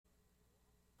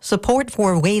Support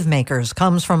for Wavemakers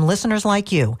comes from listeners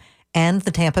like you and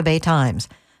the Tampa Bay Times.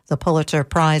 The Pulitzer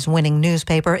Prize-winning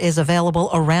newspaper is available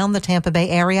around the Tampa Bay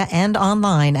area and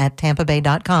online at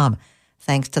tampabay.com.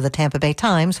 Thanks to the Tampa Bay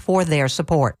Times for their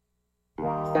support.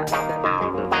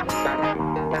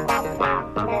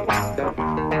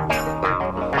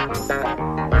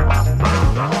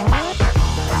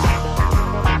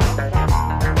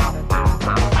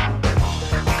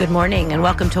 Good morning and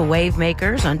welcome to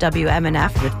Wavemakers on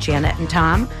WMNF with Janet and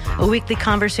Tom, a weekly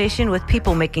conversation with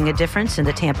people making a difference in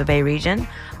the Tampa Bay region.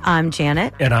 I'm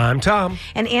Janet. And I'm Tom.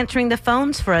 And answering the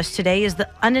phones for us today is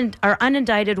our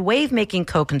unindicted wave-making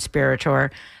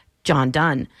co-conspirator, John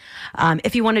Dunn.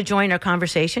 If you want to join our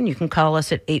conversation, you can call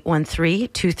us at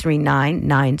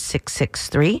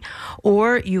 813-239-9663,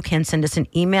 or you can send us an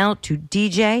email to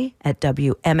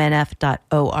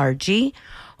dj@wmnf.org,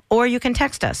 or you can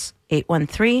text us,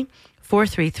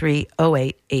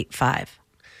 813-433-0885.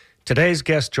 Today's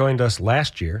guest joined us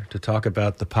last year to talk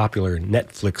about the popular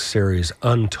Netflix series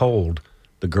Untold,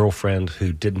 The Girlfriend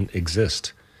Who Didn't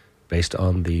Exist, based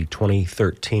on the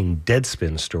 2013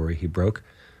 Deadspin story he broke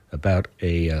about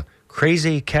a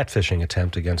crazy catfishing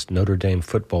attempt against Notre Dame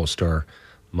football star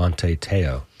Monte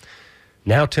Teo.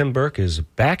 Now Tim Burke is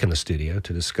back in the studio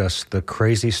to discuss the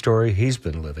crazy story he's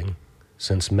been living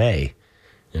since May,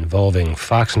 involving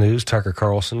Fox News, Tucker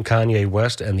Carlson, Kanye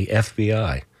West, and the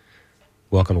FBI.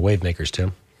 Welcome to Wavemakers,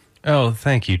 Tim. Oh,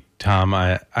 thank you, Tom.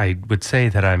 I would say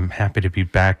that I'm happy to be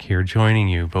back here joining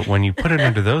you, but when you put it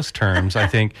under those terms, I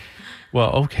think,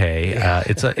 well, okay,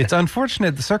 it's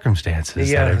unfortunate the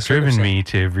circumstances that have driven me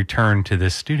to return to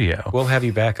this studio. We'll have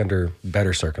you back under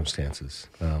better circumstances.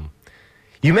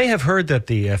 You may have heard that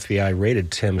the FBI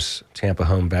raided Tim's Tampa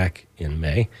home back in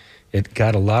May. It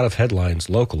got a lot of headlines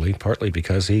locally, partly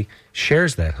because he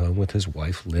shares that home with his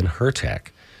wife, Lynn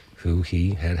Hertak, who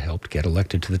he had helped get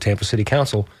elected to the Tampa City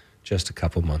Council just a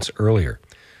couple months earlier.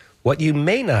 What you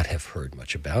may not have heard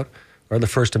much about are the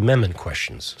First Amendment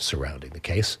questions surrounding the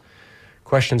case.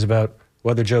 Questions about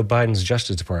whether Joe Biden's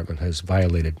Justice Department has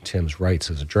violated Tim's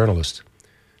rights as a journalist,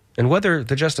 and whether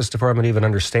the Justice Department even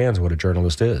understands what a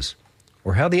journalist is,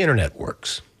 or how the internet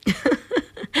works.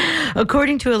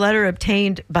 According to a letter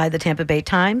obtained by the Tampa Bay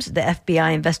Times, the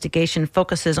FBI investigation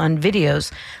focuses on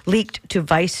videos leaked to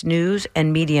Vice News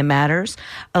and Media Matters,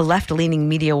 a left-leaning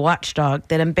media watchdog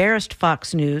that embarrassed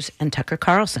Fox News and Tucker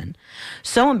Carlson.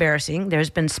 So embarrassing, there's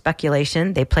been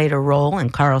speculation they played a role in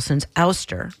Carlson's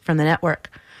ouster from the network.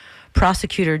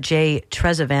 Prosecutor Jay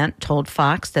Trezevant told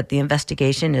Fox that the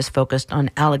investigation is focused on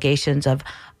allegations of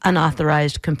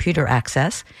unauthorized computer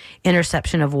access,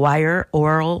 interception of wire,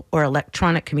 oral, or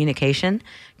electronic communication,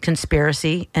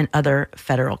 conspiracy, and other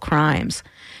federal crimes.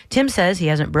 Tim says he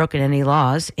hasn't broken any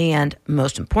laws, and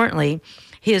most importantly,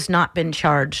 he has not been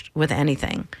charged with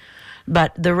anything.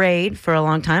 But the raid, for a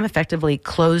long time, effectively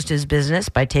closed his business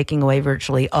by taking away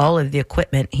virtually all of the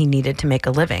equipment he needed to make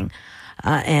a living.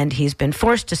 And he's been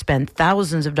forced to spend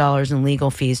thousands of dollars in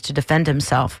legal fees to defend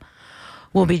himself.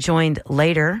 We'll be joined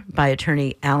later by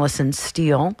attorney Allison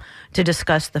Steele to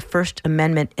discuss the First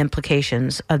Amendment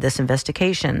implications of this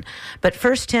investigation. But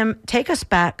first, Tim, take us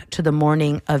back to the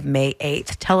morning of May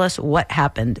 8th. Tell us what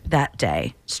happened that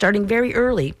day, starting very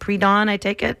early, pre-dawn, I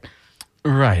take it?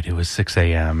 Right. It was 6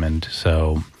 a.m. And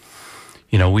so,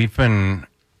 we've been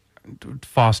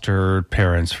foster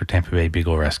parents for Tampa Bay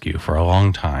Beagle Rescue for a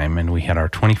long time, and we had our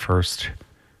 21st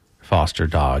foster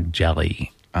dog,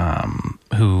 Jelly,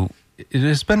 who it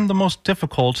has been the most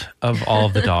difficult of all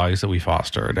of the dogs that we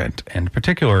fostered, and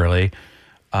particularly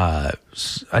a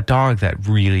dog that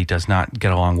really does not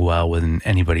get along well when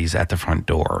anybody's at the front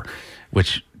door,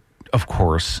 which, of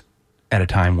course, at a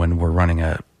time when we're running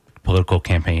a political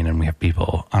campaign and we have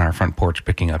people on our front porch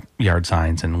picking up yard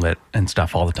signs and lit and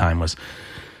stuff all the time, was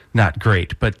not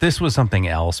great. But this was something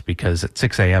else, because at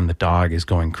 6 a.m. the dog is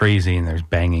going crazy and there's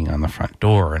banging on the front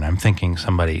door, and I'm thinking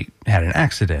somebody had an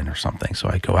accident or something. So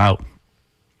I go out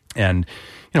and,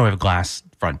 we have a glass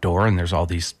front door and there's all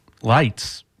these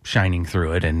lights shining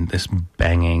through it and this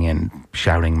banging and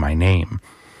shouting my name.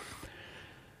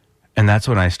 And that's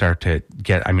when I start to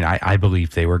get, I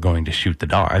believe they were going to shoot the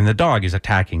dog. And the dog is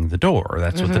attacking the door.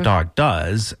 That's what the dog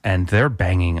does. And they're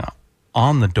banging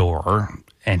on the door,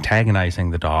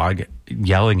 antagonizing the dog,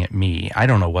 yelling at me. I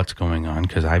don't know what's going on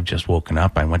because I've just woken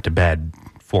up. I went to bed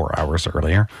 4 hours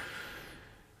earlier.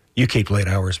 You keep late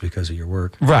hours because of your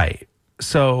work. Right.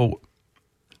 So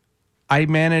I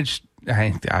managed,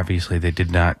 obviously they did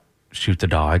not shoot the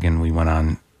dog, and we went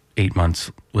on 8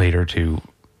 months later to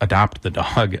adopt the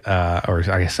dog, or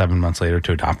I guess 7 months later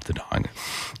to adopt the dog.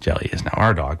 Jelly is now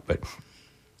our dog, but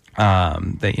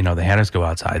They had us go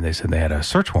outside. They said they had a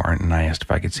search warrant, and I asked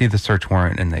if I could see the search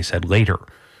warrant, and they said later.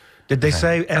 Did they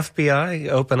say FBI,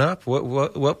 open up?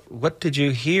 What did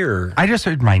you hear? I just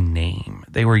heard my name.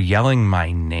 They were yelling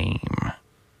my name,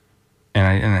 and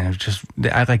I was just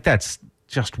that's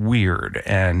just weird.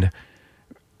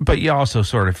 But you also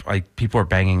sort of like people are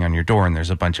banging on your door, and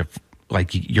there's a bunch of like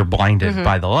you're blinded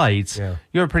by the lights. Yeah.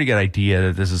 You have a pretty good idea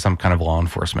that this is some kind of law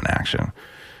enforcement action.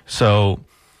 So,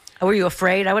 were you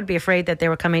afraid? I would be afraid that they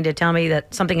were coming to tell me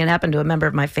that something had happened to a member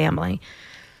of my family.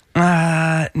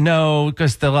 No,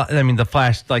 because the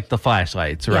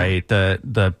flashlights, right?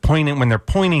 The pointing when they're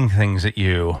pointing things at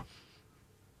you,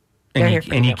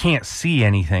 and you can't see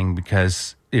anything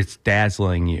because it's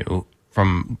dazzling you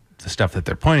from the stuff that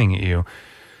they're pointing at you.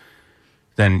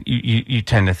 Then you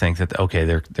tend to think that okay,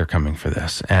 they're coming for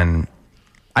this, and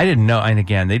I didn't know. And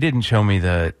again, they didn't show me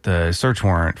the search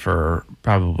warrant for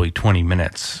probably 20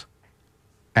 minutes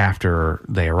after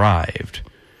they arrived,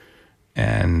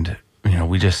 and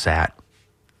we just sat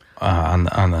in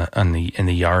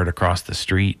the yard across the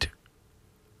street,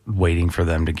 waiting for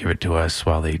them to give it to us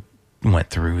while they went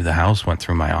through the house, went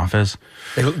through my office.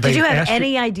 Did you have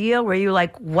any idea? Were you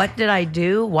like, what did I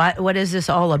do? What is this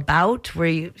all about?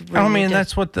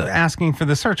 That's what the asking for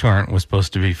the search warrant was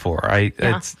supposed to be for.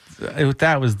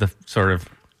 That was the sort of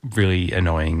really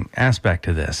annoying aspect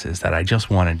to this, is that I just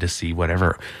wanted to see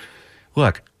whatever.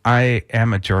 Look, I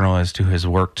am a journalist who has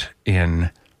worked in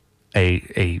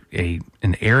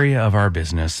an area of our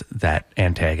business that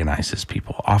antagonizes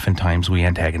people. Oftentimes we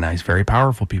antagonize very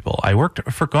powerful people. I worked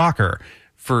for Gawker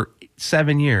for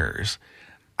 7 years.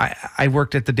 I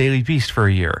worked at the Daily Beast for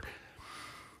a year.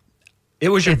 It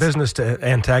was your business to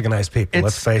antagonize people,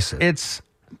 let's face it.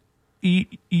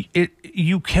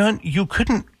 You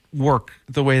couldn't work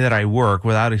the way that I work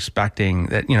without expecting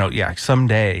that,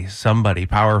 someday somebody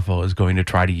powerful is going to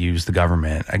try to use the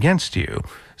government against you.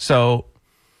 So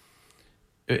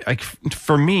like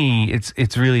for me,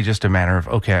 it's really just a matter of,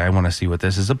 okay, I want to see what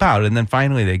this is about. And then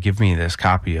finally they give me this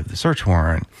copy of the search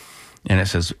warrant, and it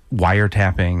says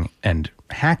wiretapping and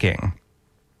hacking.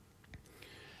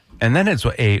 And then it's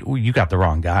you got the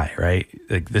wrong guy, right?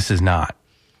 Like this isn't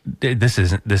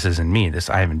me.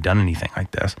 I haven't done anything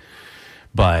like this.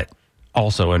 But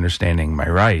also understanding my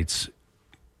rights,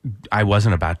 I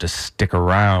wasn't about to stick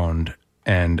around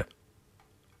and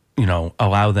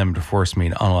allow them to force me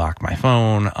to unlock my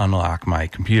phone, unlock my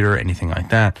computer, anything like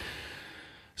that.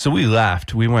 So we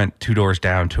left. We went 2 doors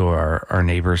down to our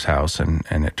neighbor's house, and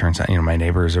it turns out, my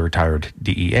neighbor is a retired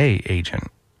DEA agent.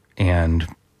 And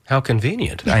how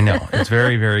convenient. I know. It's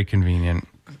very, very convenient.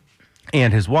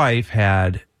 And his wife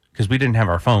had, because we didn't have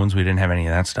our phones, we didn't have any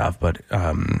of that stuff, but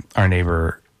our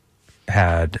neighbor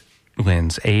had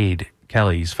Lynn's aide,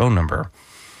 Kelly's phone number,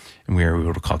 and we were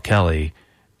able to call Kelly,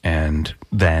 and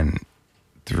then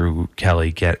through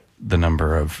Kelly get the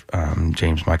number of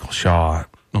James Michael Shaw,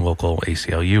 a local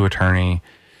ACLU attorney,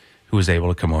 who was able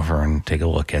to come over and take a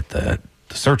look at the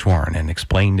the search warrant and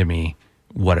explained to me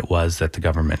what it was that the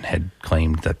government had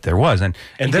claimed that there was. And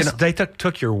this, they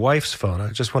took your wife's phone. I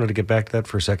just wanted to get back to that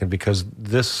for a second because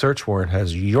this search warrant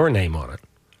has your name on it.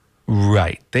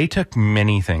 Right. They took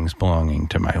many things belonging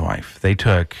to my wife. They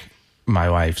took my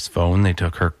wife's phone. They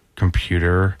took her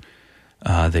computer.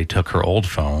 They took her old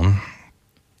phone.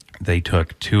 They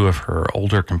took 2 of her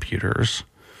older computers.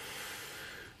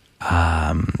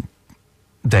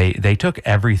 They took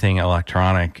everything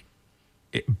electronic,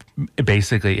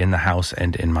 basically in the house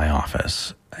and in my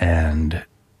office. And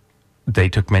they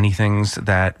took many things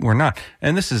that were not.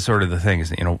 And this is sort of the thing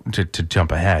is, you know, to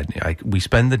jump ahead, like we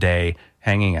spend the day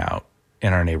hanging out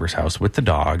in our neighbor's house with the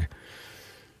dog.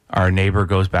 Our neighbor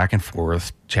goes back and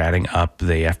forth, chatting up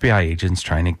the FBI agents,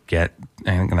 trying to get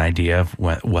an idea of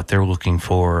what they're looking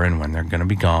for and when they're going to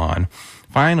be gone.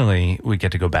 Finally, we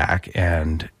get to go back,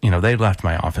 and you know they left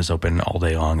my office open all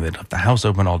day long. They left the house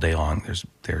open all day long.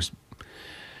 There's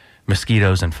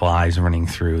mosquitoes and flies running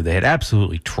through. They had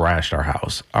absolutely trashed our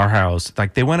house. Our house,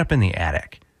 like they went up in the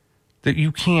attic. That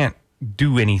you can't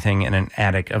do anything in an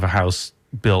attic of a house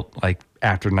built like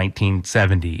after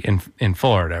 1970 in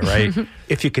Florida, right?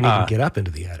 If you can even get up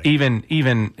into the attic.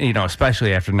 Even you know,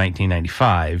 especially after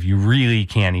 1995, you really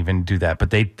can't even do that.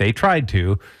 But they tried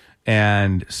to,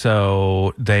 and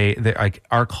so they like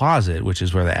our closet, which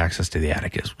is where the access to the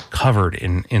attic is, covered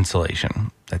in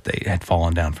insulation that they had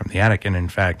fallen down from the attic. And in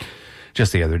fact,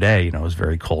 just the other day, you know, it was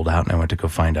very cold out, and I went to go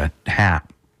find a hat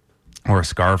or a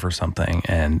scarf or something,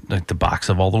 and like the box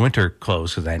of all the winter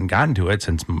clothes, because I hadn't gotten to it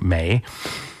since May.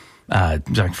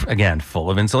 Again, full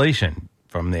of insulation,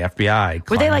 from the FBI.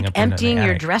 Were they climbing like up into the emptying your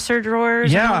attic. dresser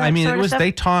drawers? Yeah, and all that I mean, sort it of was. stuff?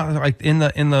 They taught like in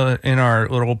our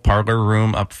little parlor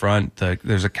room up front.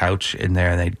 There's a couch in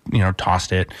there, and they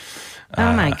tossed it.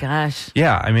 Oh my gosh!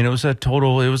 Yeah, I mean, it was a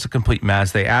complete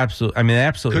mess. They absolutely.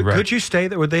 Could you stay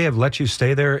there? Would they have let you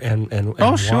stay there and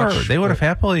Oh, sure. watch? They would have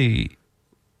happily,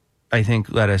 I think,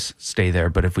 let us stay there.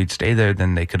 But if we'd stay there,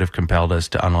 then they could have compelled us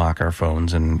to unlock our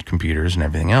phones and computers and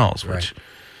everything else, which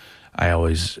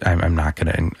I'm not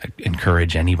going to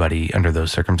encourage anybody under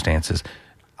those circumstances.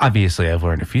 Obviously, I've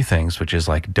learned a few things, which is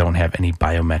like don't have any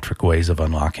biometric ways of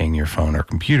unlocking your phone or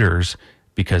computers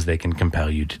because they can compel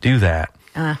you to do that.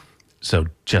 So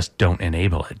just don't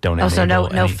enable it. Don't enable so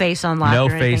no face unlock. No or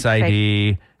face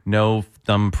anything? ID, no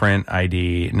thumbprint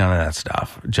ID, none of that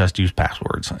stuff. Just use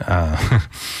passwords.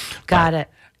 Got it.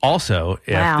 Also,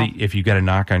 Wow. if you get a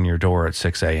knock on your door at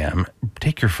 6 a.m.,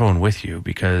 take your phone with you,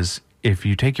 because if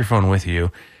you take your phone with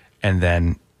you and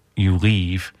then you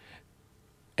leave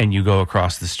and you go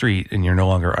across the street and you're no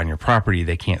longer on your property,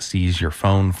 they can't seize your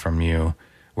phone from you.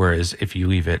 Whereas if you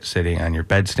leave it sitting on your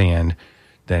bedstand,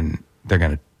 then they're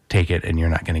going to take it and you're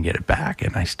not going to get it back.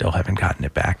 And I still haven't gotten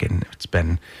it back. And it's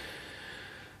been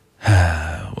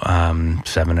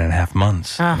 7.5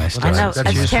 months. And I still I know. that's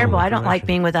It's useful terrible. I don't like information.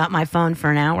 being without my phone for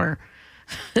an hour.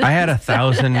 I had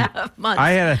 1,000. months. I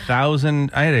had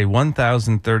a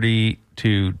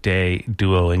 1,032 day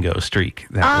Duolingo streak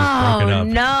that was broken up.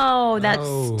 No, that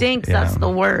stinks. Yeah. That's the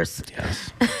worst.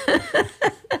 Yes.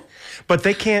 But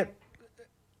they can't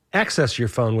access your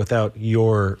phone without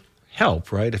your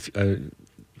help, right? If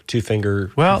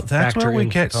two-finger. Well, that's where we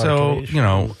factor get so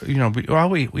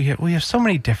authentication. we have so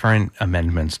many different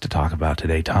amendments to talk about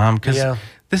today, Tom. Because Yeah.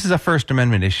 this is a First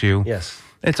Amendment issue. Yes.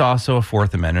 It's also a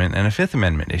Fourth Amendment and a Fifth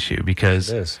Amendment issue,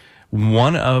 because It is.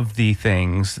 one of the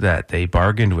things that they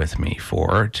bargained with me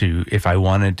for if I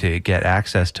wanted to get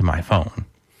access to my phone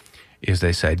is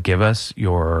they said, give us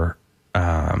your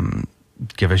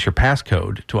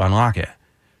passcode to unlock it,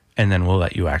 and then we'll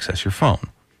let you access your phone.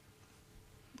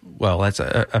 Well, that's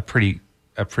a pretty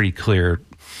clear,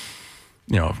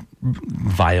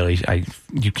 violation.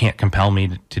 You can't compel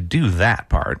me to do that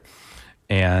part.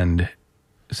 And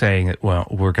saying that, well,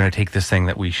 we're going to take this thing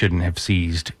that we shouldn't have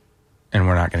seized and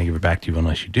we're not going to give it back to you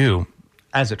unless you do.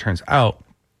 As it turns out,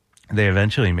 they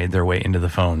eventually made their way into the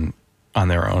phone on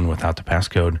their own without the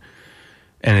passcode,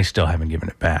 and they still haven't given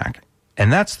it back.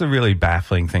 And that's the really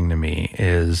baffling thing to me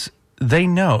is they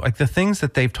know, like the things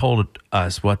that they've told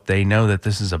us, what they know that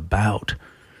this is about,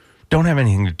 don't have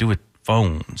anything to do with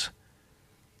phones.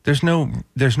 There's no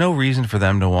reason for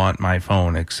them to want my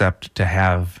phone except to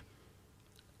have,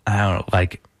 I don't know,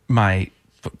 like my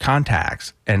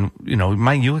contacts, and you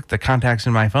look at the contacts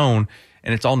in my phone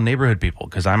and it's all neighborhood people,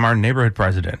 because I'm our neighborhood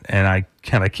president and I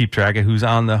kind of keep track of who's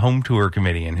on the home tour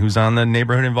committee and who's on the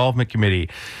neighborhood involvement committee.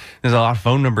 There's a lot of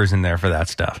phone numbers in there for that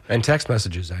stuff. And text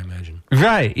messages, I imagine.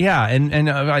 Right. Yeah. And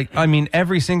I mean,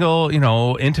 every single,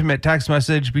 intimate text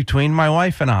message between my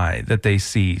wife and I that they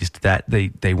seized that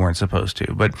they weren't supposed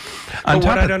to. But what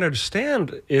I don't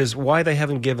understand is why they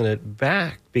haven't given it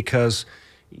back, because,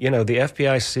 the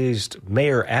FBI seized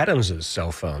Mayor Adams's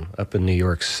cell phone up in New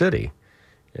York City,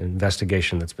 an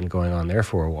investigation that's been going on there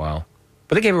for a while.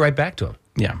 But they gave it right back to him.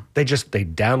 yeah. They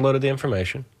downloaded the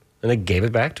information and they gave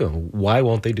it back to him. Why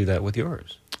won't they do that with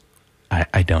yours?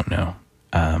 I don't know.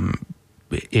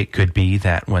 It could be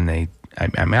that when I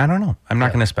don't know. I'm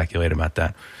not going to speculate about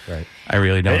that. Right. I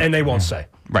really don't. And they won't say.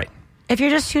 Right. If you're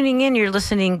just tuning in, you're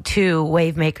listening to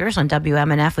Wave Makers on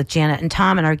WMNF with Janet and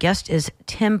Tom, and our guest is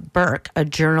Tim Burke, a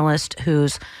journalist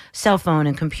whose cell phone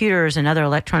and computers and other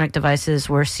electronic devices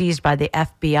were seized by the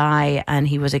FBI, and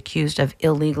he was accused of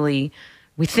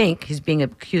we think he's being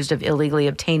accused of illegally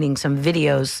obtaining some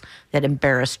videos that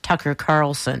embarrassed Tucker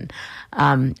Carlson,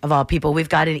 of all people. We've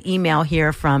got an email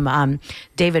here from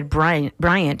David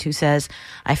Bryant, who says,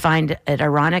 I find it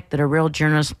ironic that a real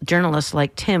journalist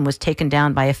like Tim was taken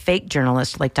down by a fake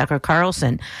journalist like Tucker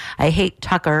Carlson. I hate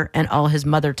Tucker and all his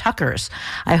mother Tuckers.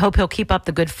 I hope he'll keep up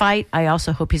the good fight. I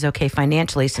also hope he's okay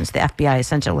financially, since the FBI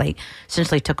essentially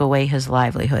took away his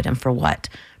livelihood. And for what?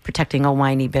 Protecting a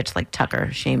whiny bitch like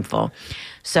Tucker. Shameful.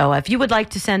 So if you would like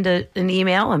to send an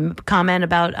email and comment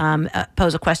about,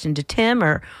 pose a question to Tim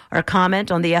or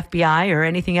comment on the FBI or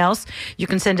anything else, you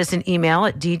can send us an email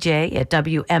at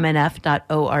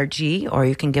dj@wmnf.org, or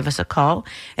you can give us a call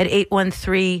at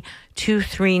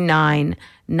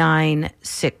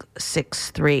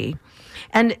 813-239-9663.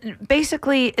 And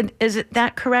basically, is it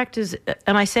that correct?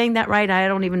 Am I saying that right? I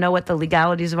don't even know what the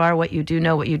legalities are, what you do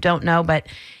know, what you don't know, but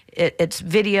it's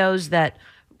videos that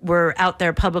were out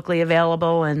there publicly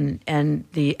available, and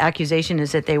the accusation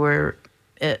is that they were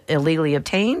illegally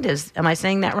obtained? Am I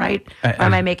saying that right? Or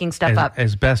am I making stuff up?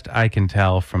 As best I can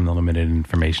tell from the limited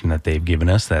information that they've given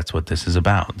us, that's what this is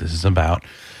about. This is about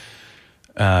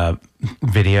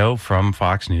video from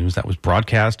Fox News that was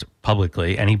broadcast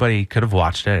publicly. Anybody could have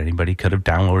watched it. Anybody could have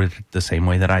downloaded it the same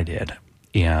way that I did.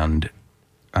 And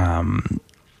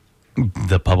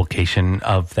the publication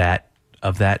of that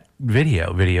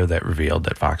video that revealed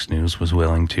that Fox News was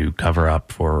willing to cover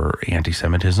up for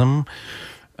anti-Semitism,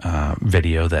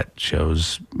 video that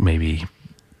shows maybe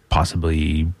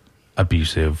possibly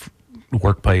abusive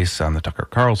workplace on the Tucker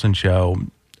Carlson show,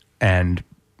 and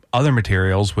other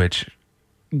materials which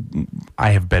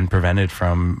I have been prevented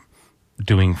from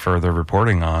doing further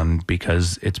reporting on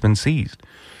because it's been seized.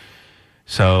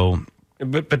 So,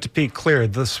 but to be clear,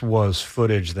 this was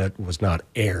footage that was not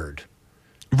aired.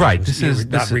 Right. This is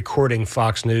not recording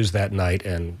Fox News that night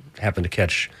and happened to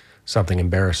catch something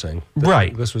embarrassing.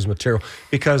 Right. This was material.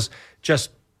 Because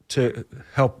just to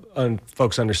help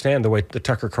folks understand the way the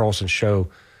Tucker Carlson show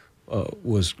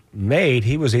was made,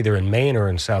 he was either in Maine or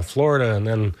in South Florida, and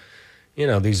then,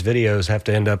 these videos have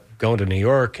to end up going to New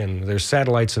York, and there's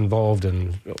satellites involved,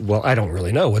 and, well, I don't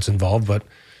really know what's involved, but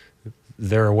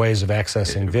there are ways of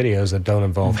accessing videos that don't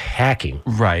involve hacking.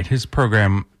 Right. His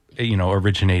program,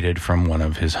 originated from one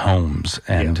of his homes.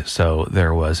 And so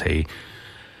there was a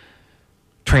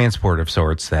transport of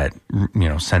sorts that,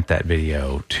 sent that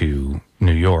video to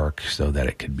New York so that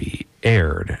it could be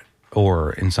aired.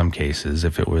 Or in some cases,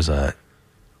 if it was a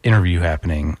interview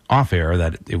happening off air,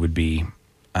 that it would be,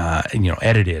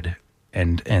 edited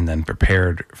and then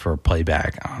prepared for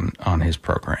playback on his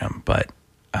program. But,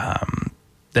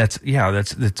 that's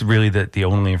really the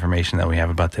only information that we have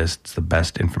about this. It's the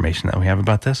best information that we have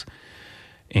about this.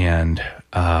 And,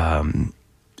 over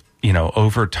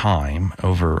time,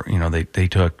 they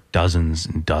took dozens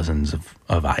and dozens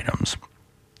of items.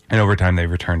 And over time, they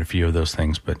returned a few of those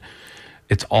things. But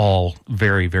it's all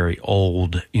very, very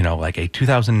old, like a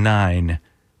 2009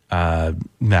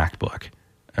 MacBook.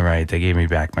 All right. They gave me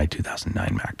back my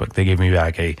 2009 MacBook. They gave me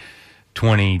back a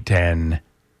 2010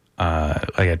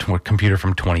 computer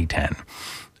from 2010.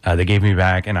 They gave me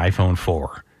back an iPhone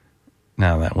 4.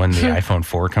 Now that when the iPhone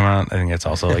 4 came out, I think it's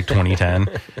also like 2010.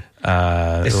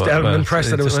 I'm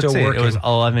impressed that it was still working. It was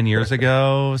 11 years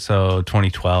ago, so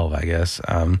 2012, I guess.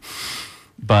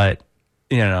 But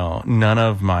none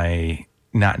of my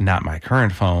not my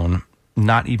current phone,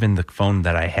 not even the phone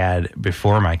that I had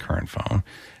before my current phone,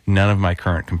 none of my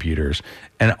current computers,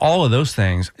 and all of those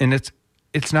things, and it's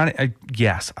not,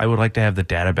 yes, I would like to have the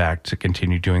data back to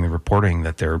continue doing the reporting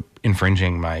that they're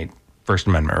infringing my First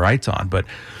Amendment rights on. But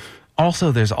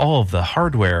also there's all of the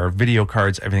hardware, video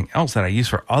cards, everything else that I use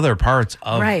for other parts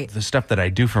of the stuff that I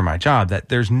do for my job that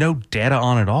there's no data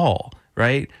on at all,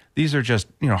 right? These are just,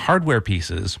 hardware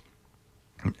pieces.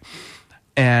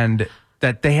 And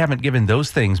that they haven't given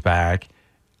those things back,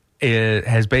 it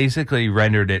has basically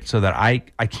rendered it so that I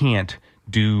can't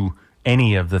do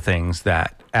any of the things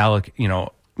that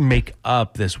make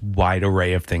up this wide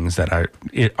array of things that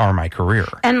are my career.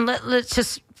 And let's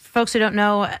just, folks who don't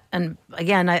know, and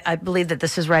again, I believe that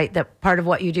this is right, that part of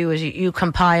what you do is you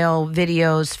compile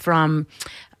videos from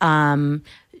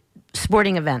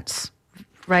sporting events,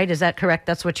 right? Is that correct?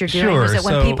 That's what you're doing? Sure. Is it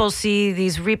when people see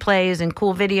these replays and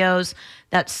cool videos,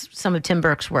 that's some of Tim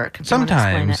Burke's work?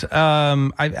 Sometimes.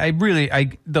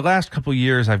 The last couple of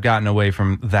years, I've gotten away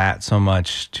from that so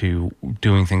much to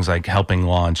doing things like helping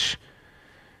launch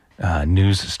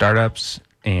news startups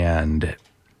and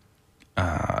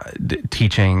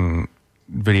teaching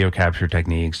video capture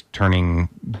techniques, turning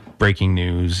breaking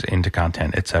news into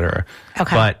content, et cetera.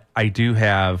 Okay. But I do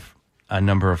have a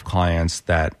number of clients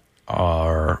that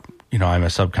are, I'm a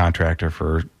subcontractor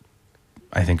for,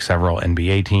 I think, several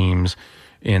NBA teams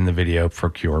in the video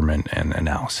procurement and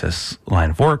analysis line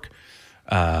of work.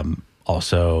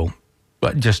 Also,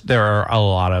 but just there are a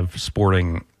lot of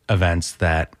sporting events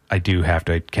that I do have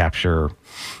to capture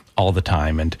all the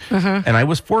time. And I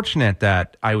was fortunate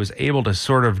that I was able to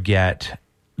sort of get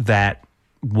that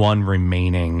one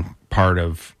remaining part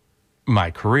of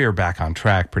my career back on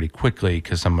track pretty quickly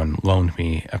because someone loaned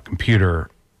me a computer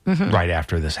right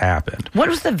after this happened. What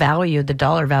was the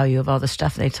dollar value of all the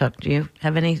stuff they took? Do you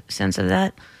have any sense of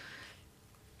that?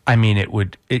 I mean,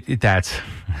 that's,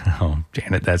 oh,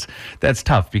 Janet, that's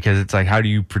tough because it's like, how do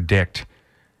you predict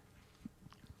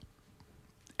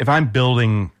if I'm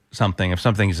building something, if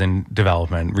something is in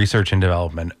development, research and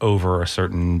development over a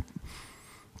certain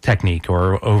technique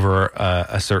or over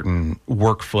a certain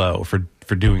workflow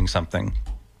for doing something,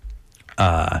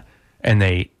 and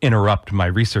they interrupt my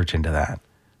research into that,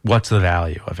 what's the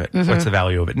value of it? What's the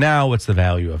value of it now? What's the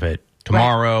value of it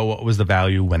tomorrow? What was the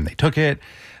value when they took it?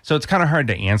 So it's kind of hard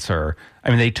to answer. I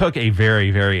mean, they took a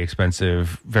very, very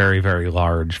expensive, very, very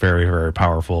large, very, very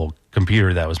powerful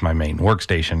computer that was my main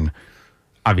workstation.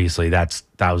 Obviously, that's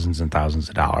thousands and thousands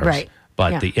of dollars. Right.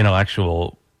 But the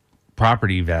intellectual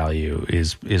property value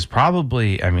is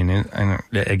probably, I mean, and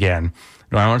again,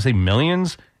 do I want to say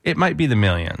millions? It might be the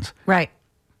millions. Right.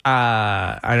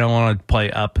 I don't want to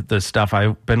play up the stuff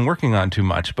I've been working on too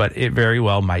much, but it very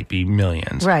well might be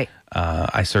millions. Right.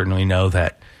 I certainly know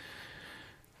that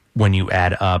when you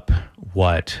add up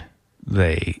what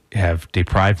they have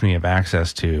deprived me of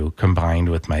access to combined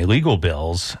with my legal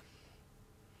bills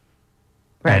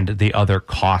and the other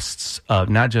costs of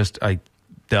not just like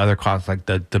the other costs, like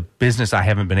the business I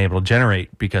haven't been able to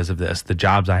generate because of this, the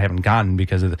jobs I haven't gotten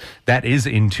because of that is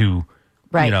into,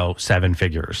 seven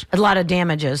figures. A lot of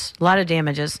damages. We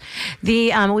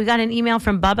got an email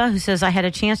from Bubba who says, I had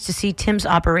a chance to see Tim's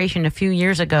operation a few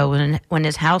years ago when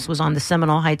his house was on the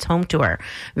Seminole Heights home tour.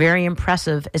 Very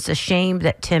impressive. It's a shame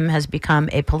that Tim has become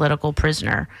a political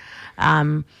prisoner.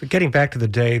 But getting back to the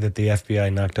day that the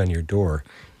FBI knocked on your door,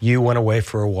 you went away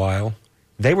for a while.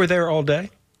 They were there all day?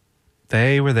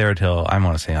 They were there till, I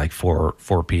want to say, like 4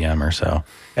 p.m. or so.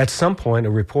 At some point, a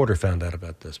reporter found out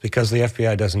about this because the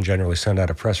FBI doesn't generally send out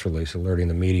a press release alerting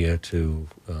the media to.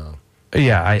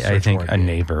 I think a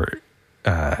neighbor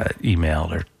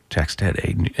emailed or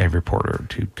texted a reporter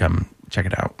to come check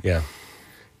it out. Yeah.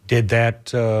 Did that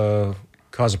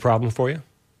cause a problem for you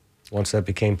once that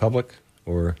became public?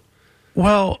 Or?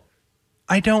 Well,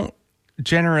 I don't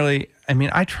generally. I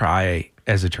mean, I try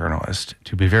as a journalist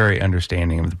to be very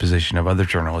understanding of the position of other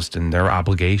journalists and their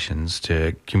obligations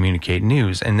to communicate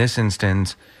news. In this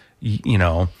instance,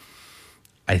 I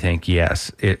think,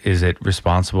 yes, is it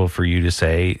responsible for you to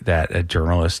say that a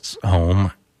journalist's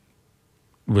home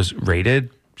was raided?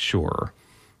 Sure.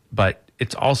 But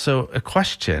it's also a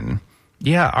question.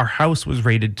 Yeah, our house was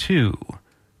raided too.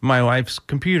 My wife's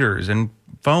computers and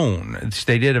phone.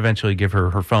 They did eventually give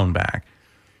her phone back.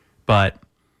 But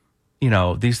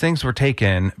these things were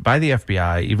taken by the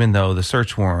FBI, even though the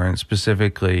search warrant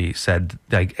specifically said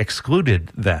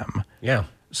excluded them. Yeah.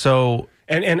 So,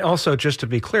 and also, just to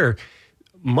be clear,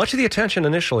 much of the attention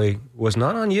initially was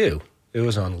not on you; it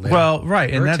was on Lynn. Well,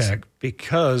 right, and that's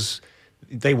because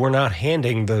they were not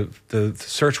handing the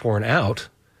search warrant out.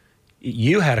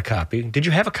 You had a copy. Did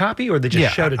you have a copy, or they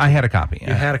just showed it? I had a copy.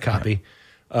 You had a copy,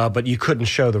 but you couldn't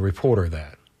show the reporter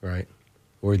that, right?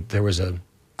 Or there was a.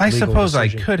 I suppose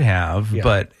decision. I could have,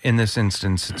 but in this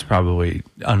instance, it's probably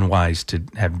unwise to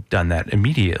have done that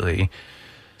immediately.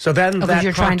 So then, because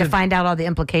you're trying to find out all the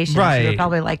implications, right? You're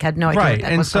probably had no idea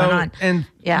what was going on. And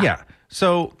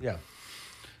so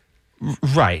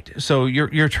right. So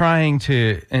you're trying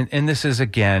to, and this is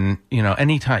again,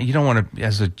 anytime you don't want to,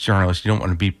 as a journalist, you don't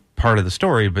want to be part of the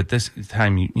story, but this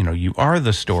time you are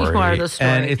the story. You are the story.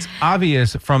 And it's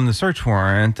obvious from the search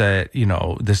warrant that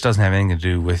this doesn't have anything to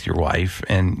do with your wife,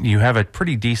 and you have a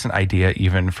pretty decent idea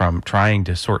even from trying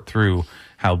to sort through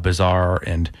how bizarre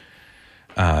and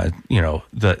how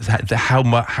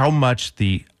much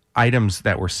the items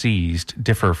that were seized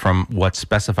differ from what's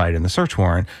specified in the search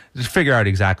warrant to figure out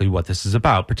exactly what this is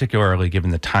about, particularly given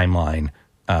the timeline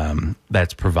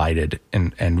that's provided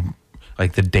and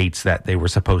like the dates that they were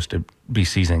supposed to be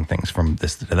seizing things from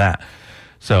this to that.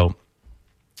 So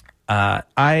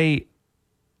I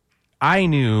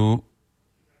knew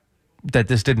that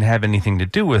this didn't have anything to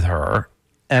do with her,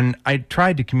 and I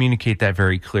tried to communicate that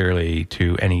very clearly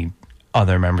to any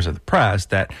other members of the press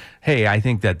that, hey, I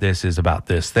think that this is about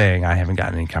this thing. I haven't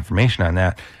gotten any confirmation on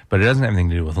that, but it doesn't have anything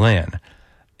to do with Lynn.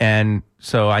 And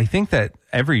so I think that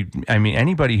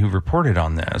anybody who reported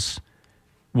on this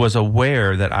was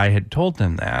aware that I had told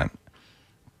them that.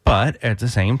 But at the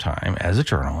same time, as a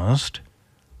journalist,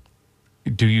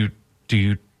 do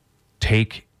you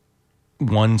take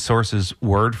one source's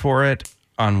word for it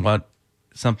on what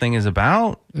something is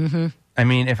about? Mm-hmm. I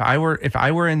mean, if I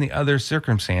were in the other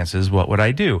circumstances, what would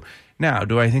I do? Now,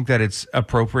 do I think that it's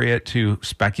appropriate to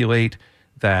speculate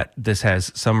that this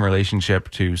has some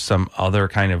relationship to some other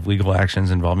kind of legal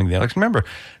actions involving the election? Remember,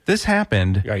 this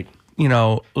happened, right,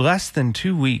 less than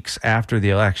 2 weeks after the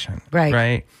election. Right.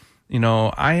 Right.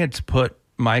 I had to put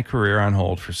my career on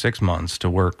hold for 6 months to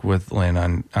work with Lynn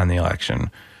on the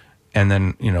election. And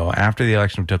then, after the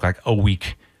election, it took like a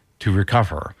week to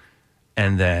recover.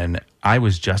 And then I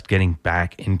was just getting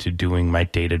back into doing my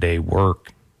day-to-day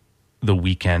work the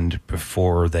weekend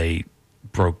before they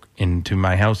broke into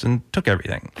my house and took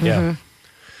everything. Yeah.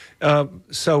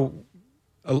 So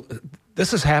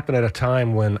this has happened at a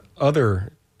time when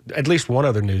other at least one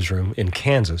other newsroom in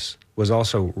Kansas was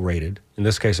also raided. In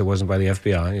this case, it wasn't by the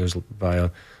FBI. It was by a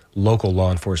local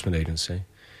law enforcement agency.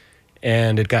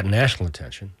 And it got national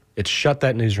attention. It shut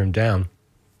that newsroom down,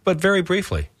 but very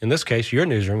briefly. In this case, your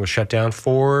newsroom was shut down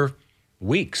for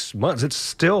weeks, months.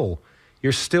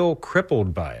 You're still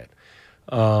crippled by it.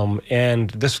 And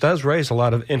this does raise a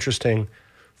lot of interesting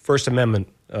First Amendment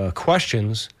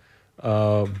questions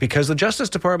because the Justice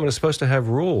Department is supposed to have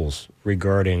rules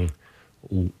regarding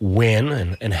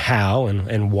when and how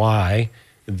and why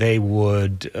they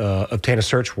would obtain a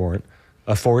search warrant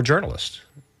for a journalist.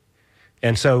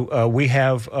 And so we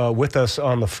have with us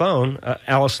on the phone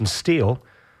Allison Steele.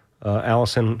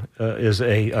 Allison is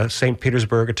a St.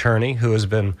 Petersburg attorney who has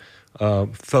been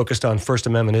focused on First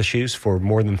Amendment issues for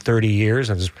more than 30 years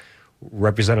and has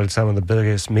represented some of the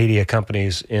biggest media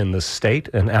companies in the state.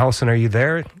 And Allison, are you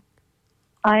there?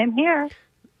 I am here.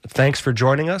 Thanks for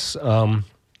joining us.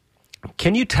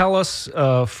 Can you tell us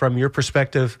from your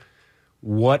perspective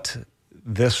what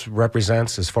this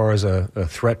represents as far as a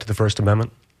threat to the First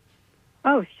Amendment?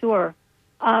 Oh, sure.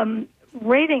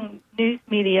 Raiding news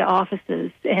media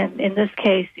offices, and in this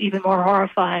case, even more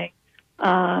horrifying,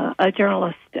 a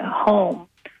journalist's home,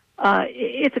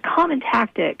 it's a common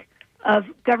tactic of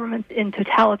governments in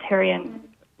totalitarian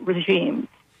regimes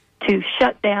to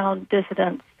shut down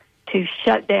dissidents, to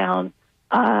shut down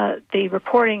the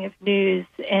reporting of news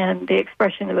and the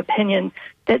expression of opinion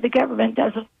that the government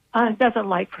doesn't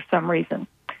like for some reason.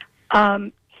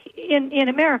 In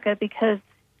America, because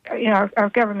our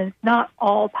government is not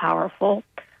all powerful,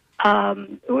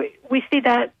 we see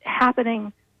that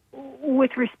happening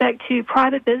with respect to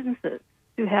private businesses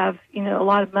who have a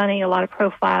lot of money, a lot of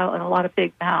profile, and a lot of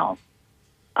big mouths.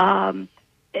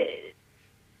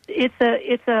 It's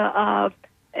a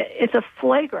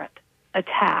flagrant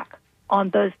attack on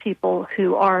those people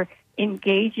who are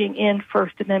engaging in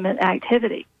First Amendment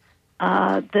activity.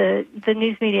 The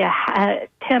news media,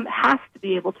 Tim, has to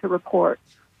be able to report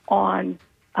on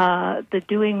the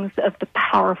doings of the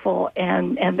powerful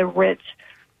and the rich,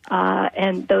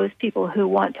 and those people who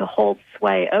want to hold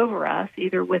sway over us,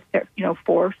 either with their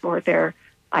force or their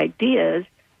ideas.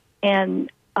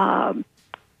 And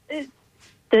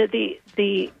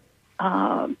the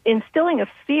instilling of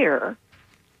fear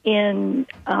in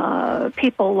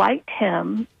people like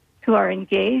Tim who are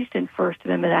engaged in First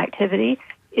Amendment activity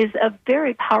is a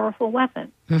very powerful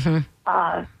weapon. Mm-hmm.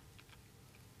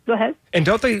 Go ahead. And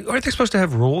aren't they supposed to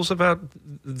have rules about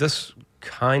this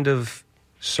kind of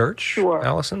search, sure,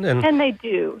 Allison? And they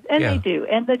do. They do.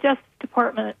 And the Justice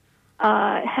Department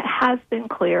has been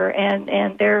clear,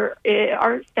 and there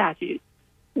are statutes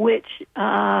which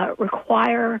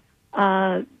require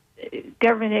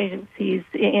government agencies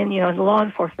in the law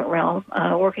enforcement realm,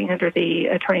 working under the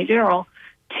Attorney General,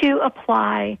 to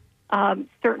apply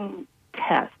certain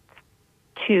tests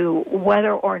to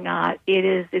whether or not it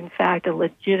is in fact a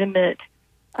legitimate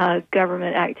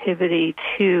government activity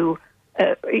to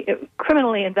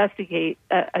criminally investigate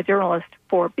a journalist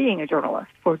for being a journalist,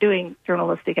 for doing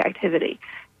journalistic activity.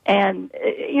 And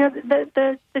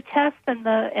the test and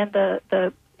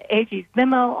the AG's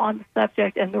memo on the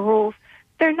subject and the rules,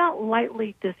 they're not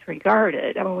lightly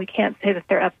disregarded. I mean, we can't say that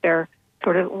they're up there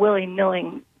sort of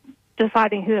willy-nilly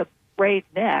deciding who to raid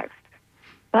next.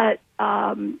 But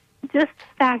just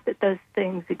the fact that those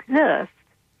things exist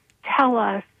tell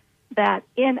us that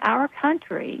in our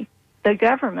country, the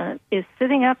government is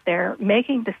sitting up there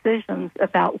making decisions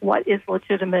about what is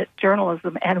legitimate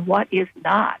journalism and what is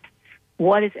not,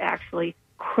 what is actually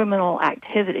criminal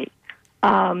activity.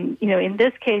 In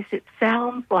this case, it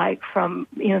sounds like from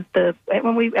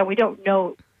we don't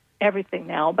know everything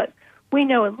now, but we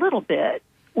know a little bit.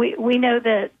 We know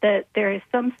that there is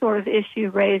some sort of issue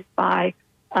raised by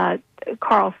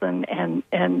Carlson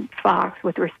and Fox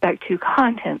with respect to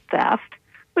content theft,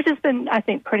 which has been, I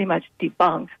think, pretty much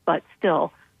debunked, but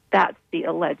still, that's the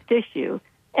alleged issue.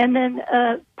 And then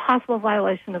a possible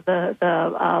violation of the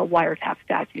wiretap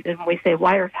statute. And when we say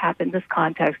wiretap in this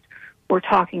context, we're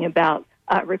talking about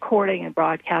recording and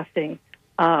broadcasting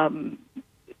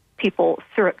people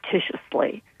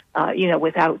surreptitiously,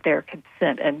 without their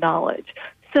consent and knowledge.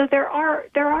 So there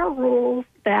are rules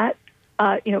that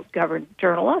govern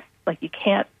journalists. Like you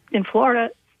can't in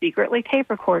Florida secretly tape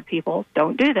record people.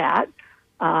 Don't do that.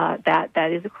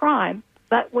 That is a crime.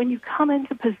 But when you come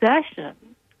into possession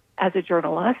as a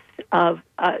journalist of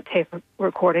a tape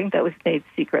recording that was made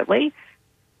secretly,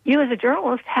 you as a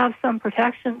journalist have some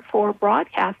protection for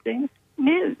broadcasting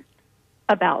news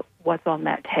about what's on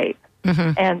that tape.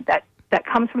 Mm-hmm. And that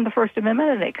comes from the First Amendment,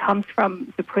 and it comes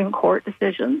from Supreme Court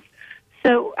decisions.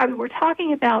 So, we're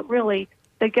talking about really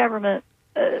the government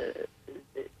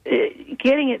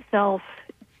getting itself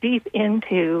deep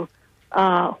into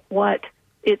what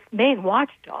its main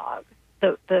watchdog,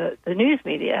 the news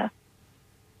media,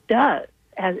 does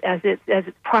as its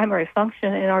primary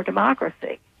function in our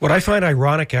democracy. What I find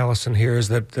ironic, Allison, here is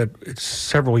that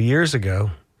several years ago,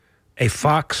 a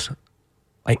Fox,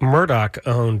 like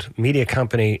Murdoch-owned media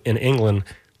company in England,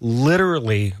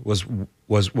 literally was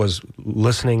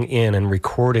listening in and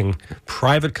recording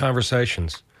private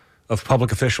conversations of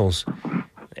public officials,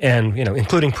 and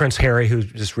including Prince Harry, who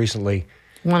just recently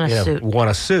won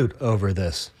a suit over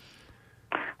this.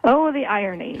 Oh, the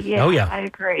irony! Yeah, oh, yeah. I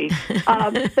agree.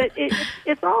 But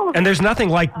it's all. And there's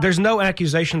nothing there's no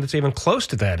accusation that's even close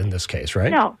to that in this case, right?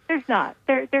 No, there's not.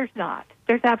 There's not.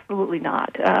 There's absolutely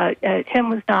not. Tim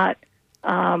was not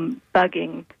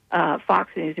bugging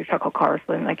Fox News or Tucker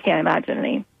Carlson. I can't imagine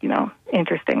any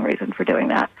interesting reason for doing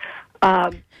that.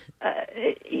 An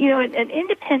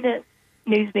independent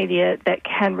news media that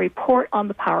can report on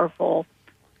the powerful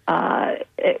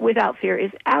without fear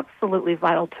is absolutely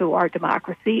vital to our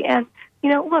democracy. And,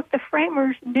 look, the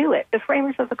framers knew it. The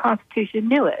framers of the Constitution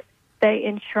knew it. They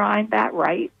enshrined that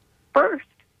right first,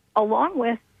 along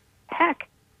with,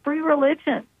 free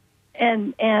religion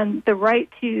and the right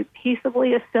to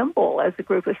peaceably assemble as a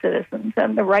group of citizens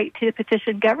and the right to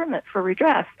petition government for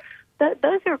redress.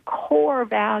 Those are core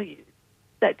values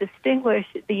that distinguish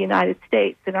the United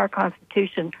States and our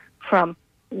Constitution from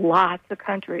lots of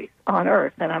countries on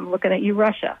Earth, and I'm looking at you,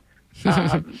 Russia.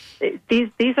 These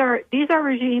are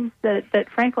regimes that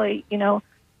frankly,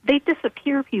 they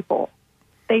disappear people.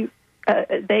 They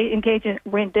engage in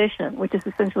rendition, which is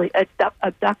essentially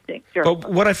abducting journalists.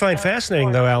 But what I find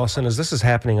fascinating, though, Allison, is this is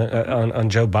happening on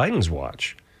Joe Biden's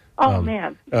watch. Oh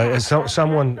man!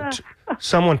 Someone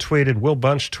tweeted, Will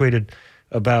Bunch tweeted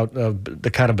about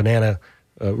the kind of banana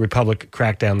republic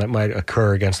crackdown that might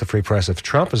occur against the free press if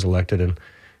Trump is elected, and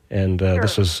Sure.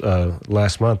 This was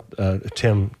last month.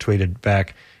 Tim tweeted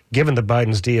back, given that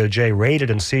Biden's DOJ raided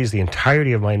and seized the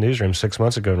entirety of my newsroom 6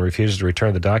 months ago and refuses to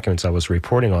return the documents I was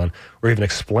reporting on or even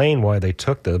explain why they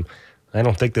took them, I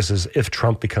don't think this is if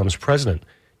Trump becomes president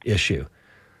issue.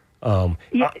 I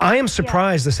am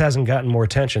surprised this hasn't gotten more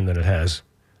attention than it has.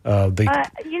 I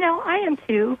am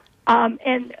too.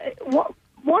 And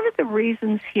one of the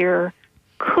reasons here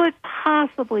could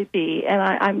possibly be, and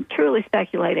I'm truly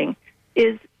speculating,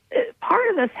 is part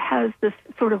of this has this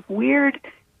sort of weird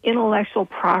intellectual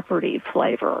property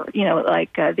flavor,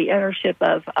 like the ownership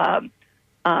of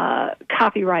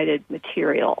copyrighted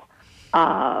material.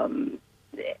 And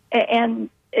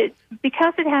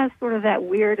because it has sort of that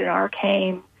weird and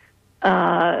arcane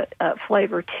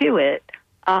flavor to it,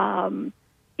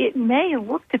 it may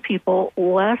look to people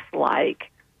less like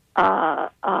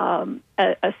a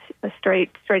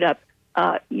straight up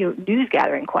news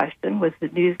gathering question: was the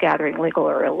news gathering legal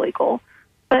or illegal?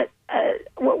 But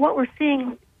what we're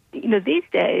seeing, these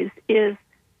days is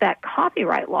that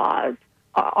copyright laws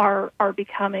are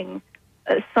becoming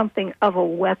something of a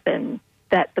weapon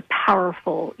that the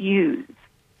powerful use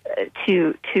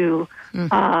to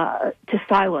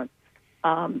silence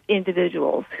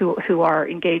individuals who are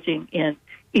engaging in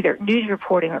either news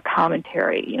reporting or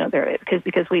commentary.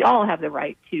 Because we all have the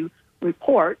right to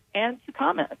report and to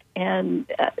comment, and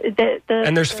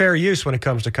and there's fair use when it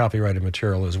comes to copyrighted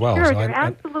material as well. Sure, So there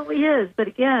absolutely is. But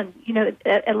again,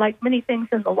 and like many things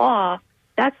in the law,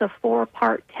 that's a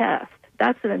 4-part test.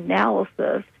 That's an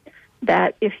analysis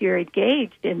that if you're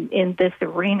engaged in this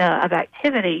arena of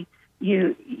activity,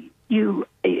 you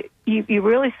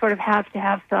really sort of have to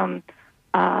have some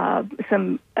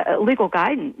legal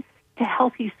guidance to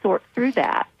help you sort through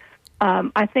that.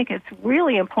 I think it's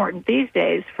really important these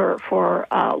days for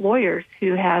lawyers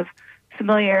who have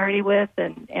familiarity with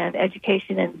and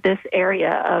education in this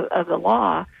area of the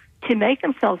law to make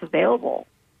themselves available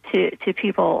to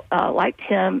people like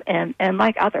Tim and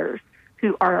like others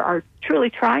who are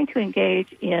truly trying to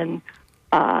engage in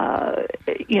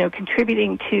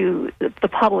contributing to the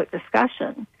public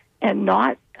discussion and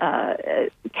not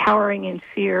cowering in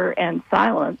fear and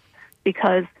silence,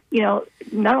 because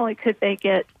not only could they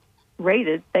get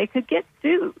raided, they could get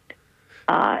sued,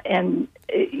 and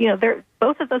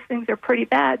both of those things are pretty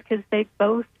bad because they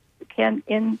both can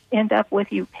end up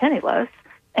with you penniless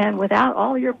and without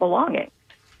all your belongings.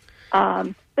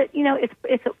 But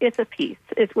it's a piece.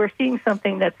 We're seeing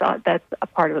something that's a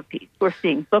part of a piece. We're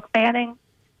seeing book banning.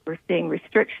 We're seeing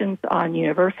restrictions on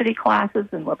university classes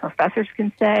and what professors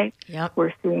can say. Yep.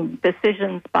 We're seeing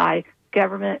decisions by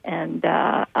government and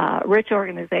rich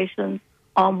organizations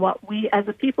on what we as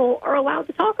a people are allowed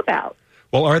to talk about.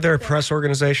 Well, are there press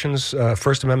organizations,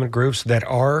 First Amendment groups, that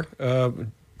are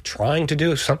trying to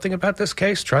do something about this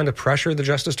case, trying to pressure the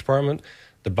Justice Department,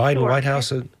 the Biden White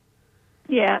House?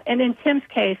 Yeah, and in Tim's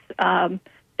case,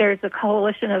 there's a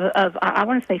coalition of I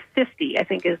want to say 50, I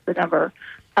think is the number,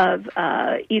 of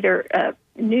either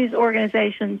news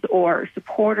organizations or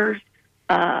supporters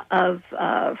of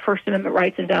First Amendment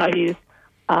rights and values.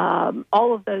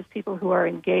 All of those people who are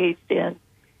engaged in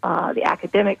the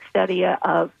academic study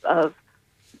of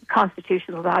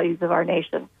constitutional values of our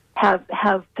nation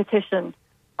have petitioned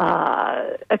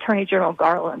Attorney General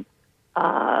Garland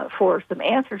for some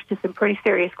answers to some pretty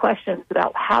serious questions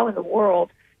about how in the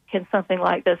world can something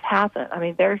like this happen. I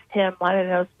mean, there's Tim minding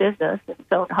his own business in his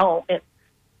own home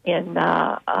in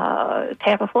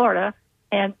Tampa, Florida,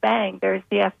 and bang, there's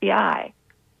the FBI.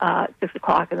 6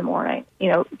 o'clock in the morning.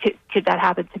 Could that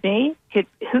happen to me?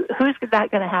 Who's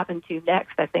that going to happen to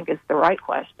next? I think is the right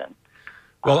question.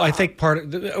 Well, I think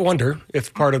I wonder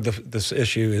if part of this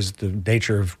issue is the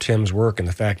nature of Tim's work and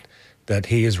the fact that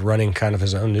he is running kind of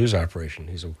his own news operation.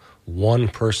 He's a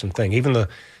one-person thing. Even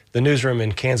the newsroom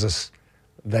in Kansas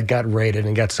that got raided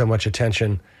and got so much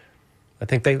attention, I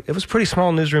think it was a pretty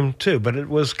small newsroom too, but it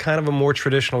was kind of a more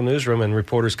traditional newsroom, and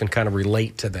reporters can kind of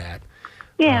relate to that.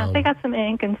 Yeah, they got some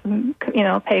ink and some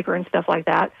paper and stuff like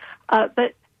that.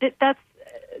 But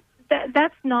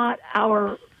that's not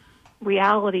our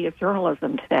reality of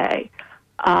journalism today.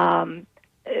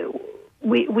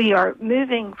 We are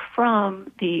moving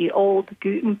from the old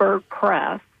Gutenberg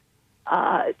press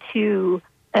to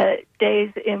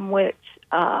days in which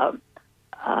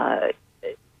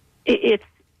it's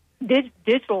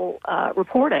digital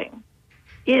reporting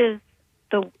is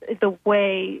the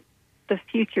way the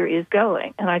future is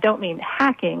going. And I don't mean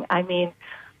hacking. I mean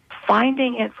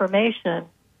finding information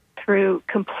through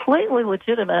completely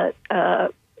legitimate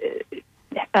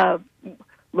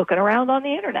looking around on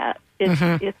the internet.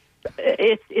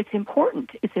 It's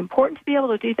important. It's important to be able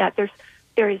to do that.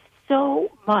 There is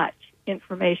so much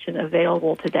information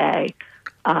available today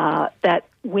that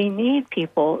we need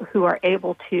people who are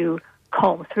able to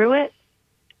comb through it,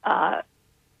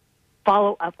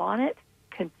 follow up on it,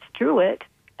 construe it,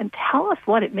 and tell us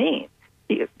what it means.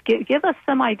 Give us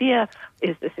some idea,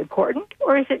 is this important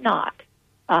or is it not?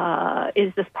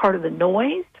 Is this part of the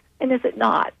noise and is it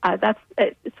not?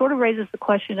 It sort of raises the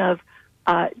question of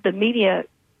the media's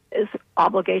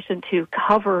obligation to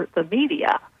cover the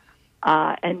media.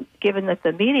 And given that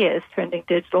the media is trending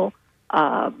digital,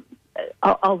 a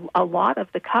lot of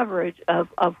the coverage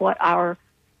of what our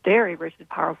very rich and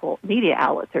powerful media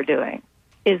outlets are doing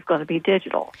is going to be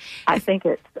digital. I think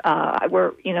it's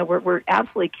we're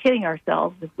absolutely kidding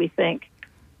ourselves if we think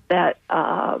that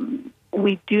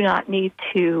we do not need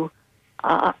to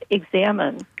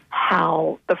examine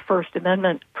how the First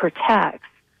Amendment protects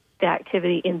the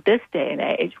activity in this day and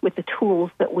age with the tools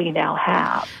that we now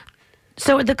have.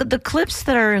 So the clips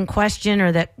that are in question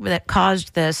or that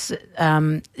caused this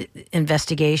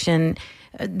investigation,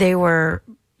 they were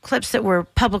clips that were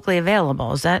publicly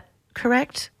available. Is that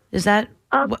correct? Is that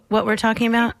what we're talking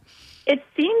about? It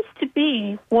seems to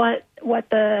be what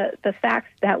the facts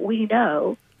that we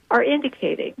know are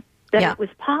indicating, that it was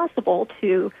possible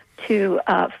to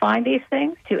find these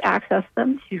things, to access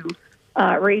them, to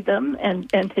read them, and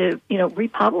to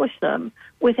republish them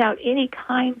without any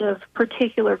kind of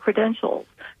particular credentials.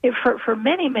 For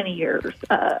many, many years,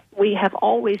 we have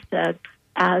always said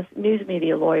as news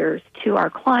media lawyers to our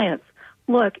clients,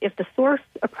 look, if the source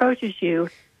approaches you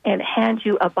and hands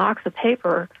you a box of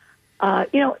paper,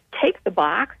 take the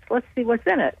box, let's see what's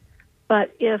in it.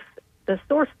 But if the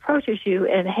source approaches you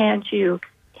and hands you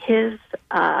his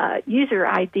user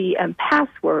ID and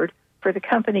password for the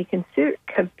company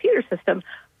computer system,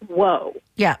 whoa.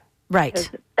 Yeah, right.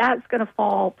 Because that's going to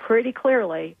fall pretty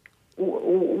clearly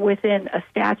within a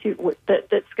statute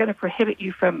that's going to prohibit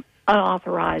you from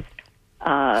unauthorized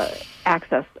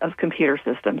access of computer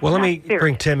systems. Well, let me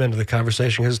bring Tim into the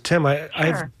conversation because, Tim, I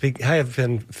have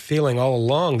been feeling all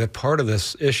along that part of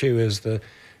this issue is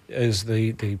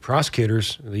the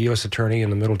prosecutors, the U.S. Attorney in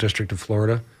the Middle District of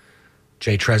Florida,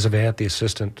 Jay Trezevant, the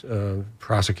assistant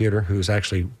prosecutor who's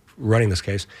actually running this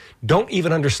case, don't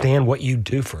even understand what you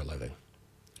do for a living.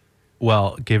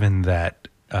 Well, given that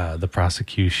the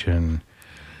prosecution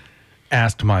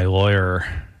asked my lawyer,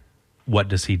 what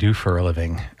does he do for a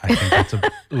living? I think that's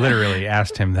literally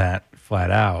asked him that flat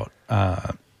out.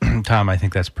 Tom, I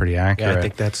think that's pretty accurate. Yeah, I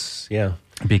think that's,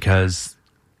 Because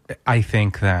I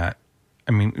think that,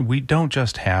 we don't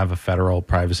just have a federal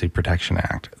Privacy Protection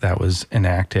Act that was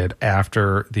enacted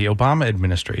after the Obama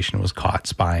administration was caught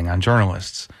spying on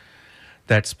journalists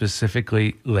that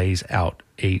specifically lays out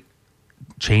a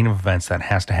chain of events that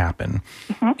has to happen,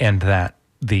 and that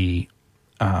the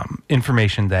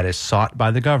information that is sought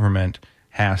by the government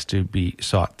has to be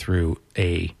sought through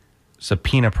a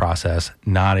subpoena process,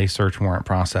 not a search warrant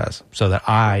process, so that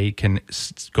I can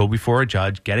go before a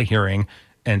judge, get a hearing,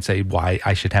 and say why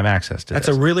I should have access to this.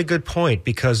 That's a really good point,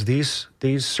 because these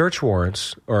search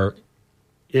warrants are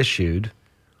issued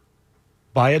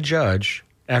by a judge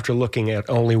after looking at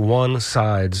only one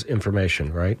side's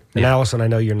information, right? Yeah. And Allison, I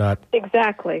know you're not...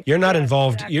 Exactly. You're not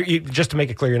involved. Exactly. You, just to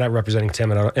make it clear, you're not representing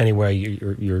Tim in any way.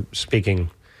 You're speaking,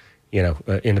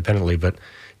 independently, but...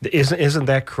 Isn't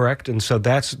that correct? And so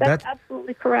that's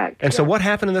absolutely correct. And so what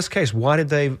happened in this case? Why did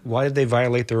they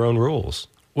violate their own rules?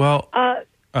 Well,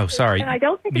 sorry. And I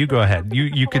don't think you go ahead.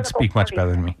 You could speak much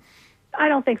better than me. I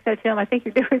don't think so, Tim. I think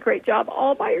you're doing a great job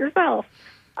all by yourself.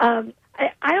 I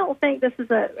don't think this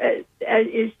is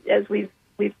as we've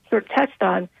sort of touched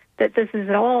on, that this is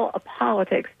at all a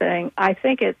politics thing. I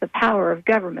think it's a power of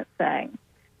government thing.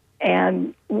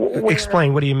 And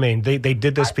explain. What do you mean? They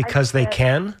did this because they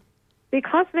can?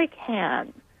 Because they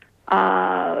can,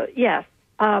 yes.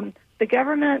 The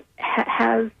government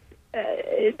has.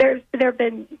 There have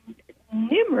been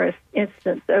numerous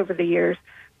instances over the years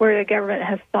where the government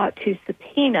has sought to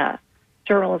subpoena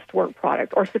journalist work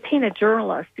product or subpoena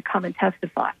journalists to come and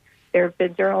testify. There have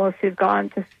been journalists who've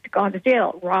gone to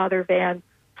jail rather than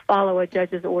follow a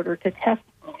judge's order to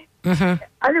testify. Mm-hmm.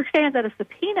 Understand that a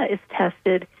subpoena is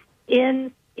tested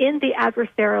in the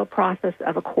adversarial process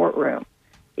of a courtroom.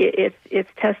 It's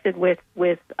tested with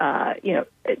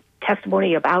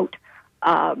testimony about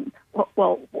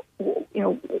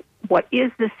what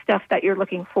is this stuff that you're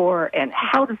looking for, and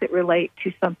how does it relate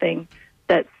to something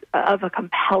that's of a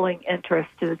compelling interest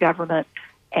to the government,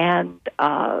 and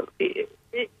so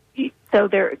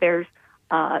there's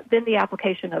then the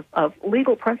application of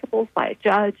legal principles by a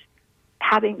judge,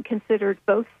 having considered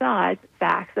both sides'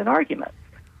 facts and arguments.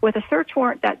 With a search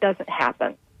warrant, that doesn't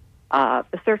happen.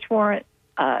 The search warrant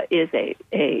is a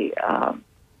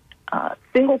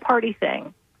single-party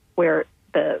thing where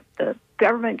the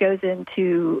government goes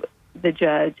into the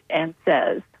judge and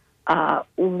says,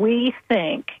 we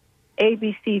think A,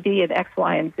 B, C, D, and X,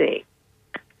 Y, and Z.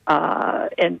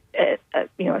 A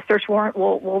search warrant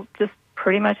will just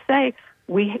pretty much say,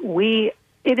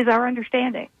 it is our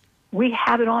understanding. We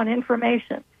have it on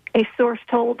information. A source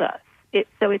told us.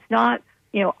 So it's not,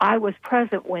 I was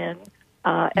present when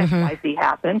X, Y, Z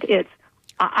happened. It's,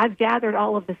 I've gathered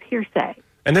all of this hearsay.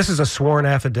 And this is a sworn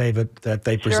affidavit that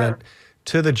they present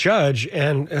to the judge.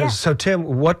 And so, Tim,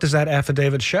 what does that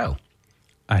affidavit show?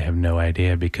 I have no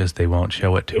idea, because they won't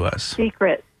show it to us.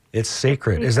 Secret. It's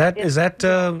secret. Is that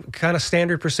kind of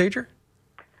standard procedure?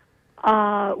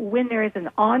 When there is an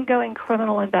ongoing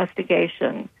criminal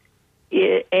investigation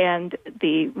and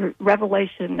the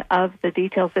revelation of the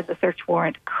details of the search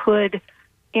warrant could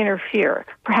interfere,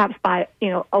 perhaps by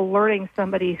alerting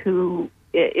somebody who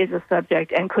is a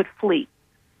subject and could flee,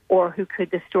 or who could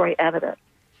destroy evidence,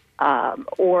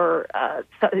 or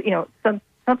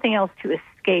something else to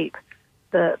escape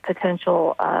the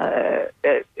potential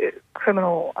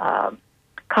criminal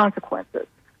consequences,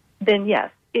 then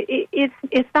yes,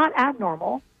 it's not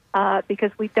abnormal,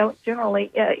 because we don't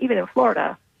generally, even in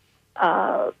Florida,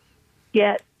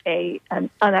 get an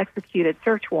unexecuted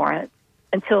search warrant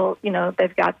until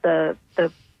they've got the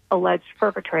alleged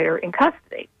perpetrator in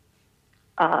custody.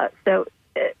 So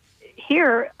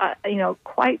here,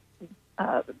 quite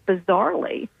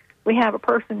bizarrely, we have a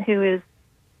person who is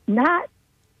not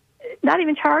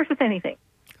even charged with anything.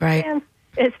 Right. And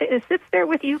it sits there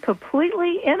with you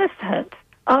completely innocent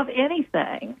of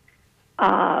anything,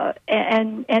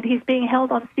 and he's being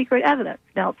held on secret evidence.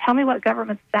 Now, tell me what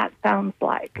government that sounds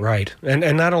like. Right.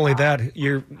 And not only that,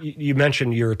 you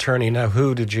mentioned your attorney. Now,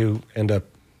 who did you end up?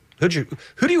 Who do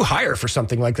you hire for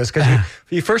something like this? Because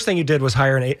the first thing you did was you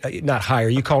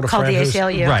called a friend the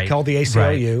ACLU. Right. Called the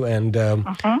ACLU, and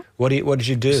what did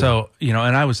you do? So and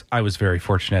I was very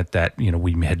fortunate that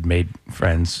we had made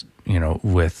friends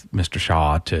with Mr.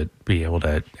 Shaw to be able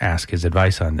to ask his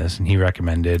advice on this, and he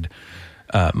recommended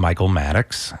Michael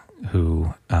Maddox,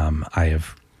 who I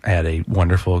have had a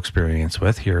wonderful experience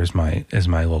with here as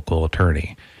my local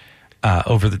attorney.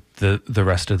 Over the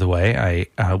rest of the way,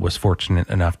 I was fortunate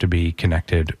enough to be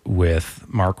connected with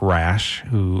Mark Rash,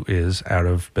 who is out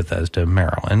of Bethesda,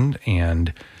 Maryland,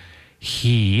 and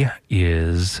he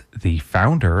is the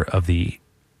founder of the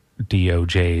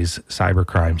DOJ's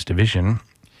Cybercrimes Division,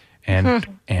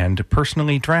 and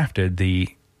personally drafted the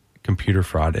Computer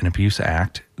Fraud and Abuse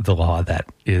Act, the law that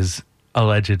is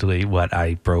allegedly what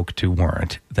I broke to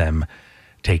warrant them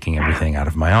taking everything out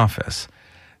of my office.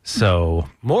 So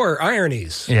more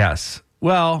ironies. Yes.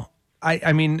 Well,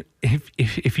 I mean,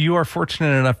 if you are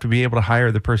fortunate enough to be able to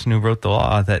hire the person who wrote the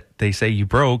law that they say you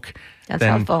broke, That's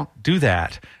then helpful. do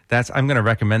that. I'm going to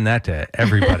recommend that to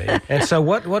everybody. And so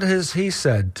what has he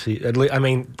said to you? At least,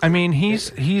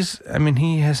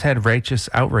 he has had righteous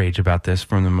outrage about this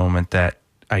from the moment that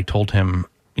I told him,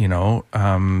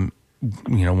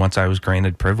 once I was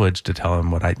granted privilege to tell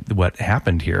him what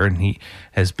happened here, and he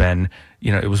has been,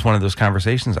 it was one of those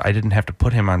conversations. I didn't have to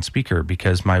put him on speaker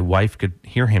because my wife could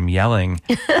hear him yelling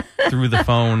through the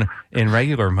phone in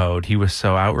regular mode. He was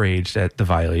so outraged at the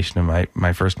violation of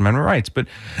my First Amendment rights. But,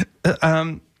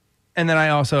 and then I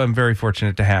also am very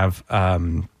fortunate to have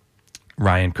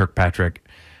Ryan Kirkpatrick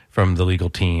from the legal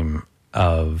team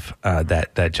of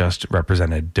that just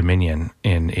represented Dominion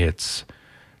in its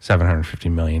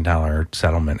 $750 million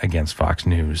settlement against Fox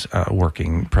News,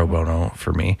 working pro bono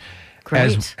for me.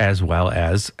 Great. As well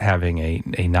as having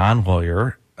a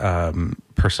non-lawyer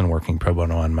person working pro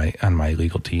bono on my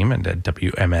legal team, and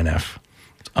WMNF's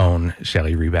own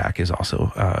Shelley Reback is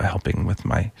also helping with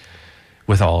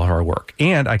all of our work.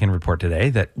 And I can report today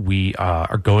that we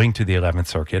are going to the 11th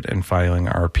Circuit and filing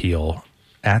our appeal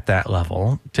at that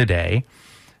level today.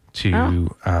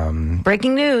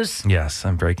 Breaking news. Yes,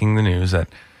 I'm breaking the news that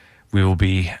we will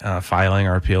be filing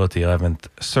our appeal at the 11th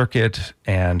Circuit,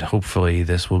 and hopefully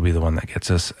this will be the one that gets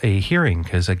us a hearing,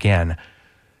 because, again,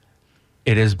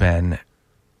 it has been,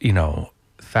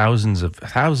 thousands of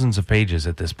pages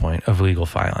at this point of legal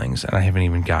filings, and I haven't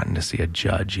even gotten to see a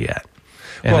judge yet.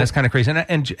 And that's kind of crazy.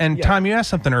 And yeah. Tom, you asked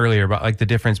something earlier about, like, the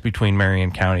difference between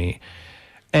Marion County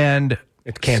and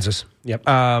it's Kansas. Yep.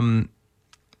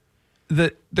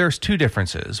 There's two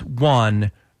differences.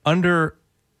 One, under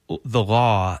the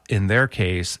law in their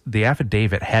case, the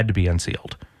affidavit had to be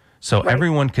unsealed. So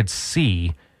everyone could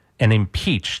see and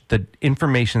impeach the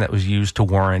information that was used to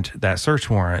warrant that search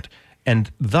warrant. And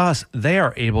thus, they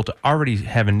are able to already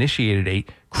have initiated a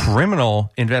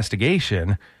criminal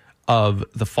investigation of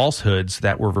the falsehoods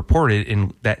that were reported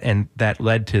in that, and that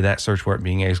led to that search warrant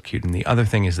being executed. And the other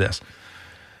thing is this.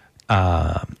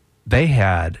 They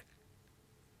had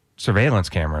surveillance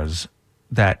cameras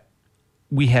that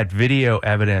we had video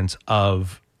evidence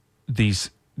of these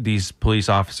police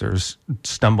officers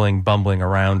bumbling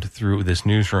around through this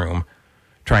newsroom,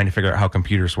 trying to figure out how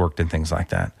computers worked and things like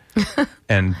that.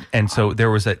 and so there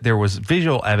was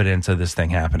visual evidence of this thing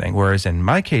happening. Whereas in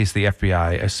my case, the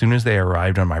FBI, as soon as they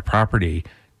arrived on my property,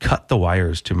 cut the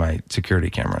wires to my security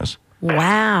cameras.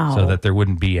 Wow. So that there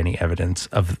wouldn't be any evidence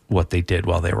of what they did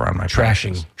while they were on my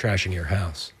premises. Trashing your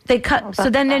house. They cut. So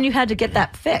then you had to get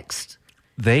that fixed.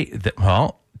 To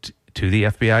the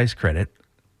FBI's credit,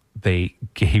 they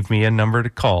gave me a number to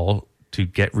call to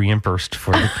get reimbursed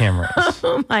for the cameras.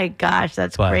 Oh my gosh,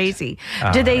 that's crazy.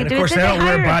 Did they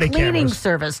hire a cleaning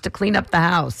service to clean up the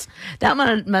house? That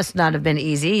must not have been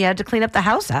easy. You had to clean up the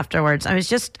house afterwards.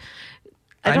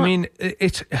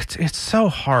 It's so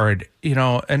hard,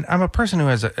 and I'm a person who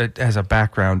has a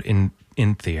background in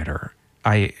theater.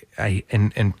 I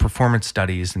in performance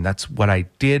studies, and that's what I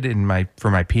did for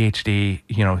my PhD,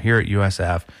 here at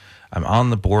USF. I'm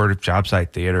on the board of Job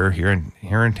Site Theater here in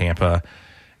Tampa,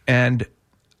 and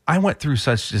I went through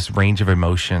such this range of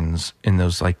emotions in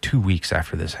those 2 weeks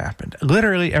after this happened.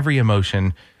 Literally every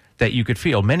emotion that you could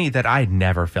feel, many that I'd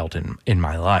never felt in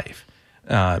my life.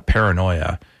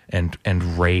 Paranoia and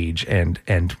rage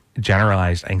and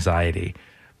generalized anxiety,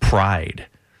 pride,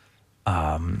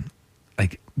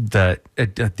 the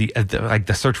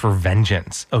search for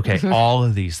vengeance. Okay, all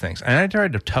of these things, and I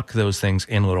tried to tuck those things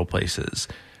in little places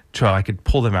so I could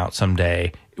pull them out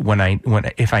someday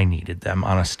if I needed them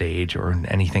on a stage or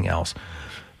anything else.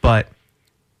 But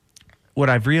what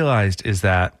I've realized is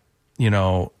that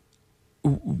we've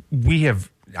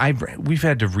had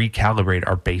to recalibrate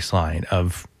our baseline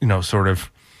of sort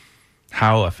of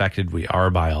how affected we are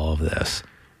by all of this,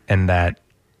 and that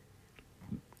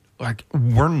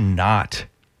we're not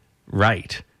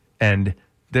right, and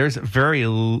there's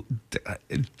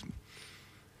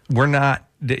we're not,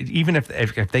 even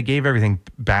if they gave everything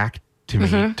back to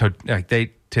me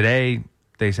today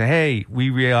they say, hey, we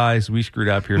realize we screwed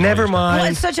up here. Never mind.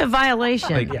 Well, it's such a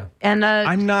violation. And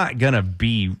I'm not gonna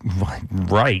be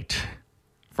right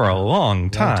for a long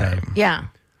time. Yeah.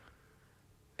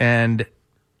 And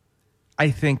I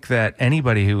think that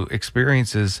anybody who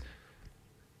experiences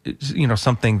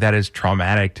something that is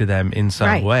traumatic to them in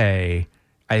some way,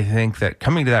 I think that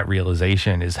coming to that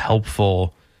realization is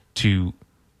helpful to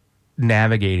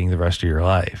navigating the rest of your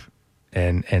life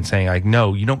and saying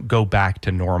no, you don't go back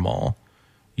to normal.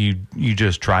 You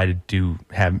just try to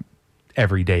have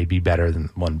every day be better than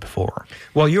the one before.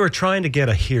 Well, you were trying to get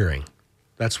a hearing.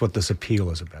 That's what this appeal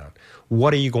is about.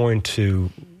 What are you going to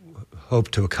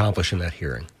hope to accomplish in that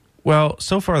hearing? Well,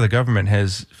 so far the government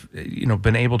has,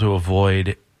 been able to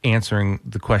avoid answering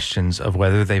the questions of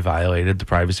whether they violated the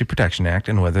Privacy Protection Act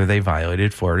and whether they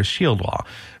violated Florida's SHIELD law,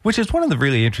 which is one of the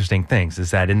really interesting things. Is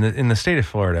that in the state of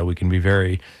Florida, we can be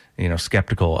very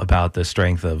skeptical about the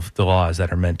strength of the laws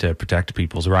that are meant to protect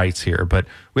people's rights here, but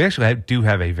we actually do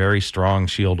have a very strong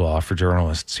SHIELD law for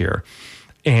journalists here.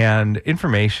 And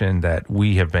information that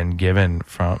we have been given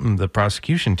from the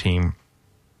prosecution team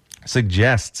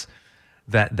suggests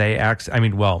that they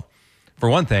for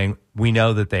one thing, we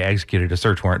know that they executed a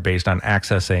search warrant based on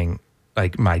accessing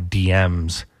my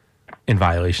DMs in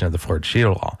violation of the Florida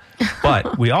SHIELD law.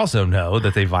 But we also know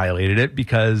that they violated it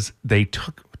because they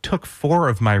took 4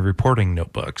 of my reporting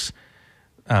notebooks,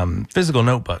 physical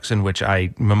notebooks, in which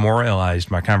I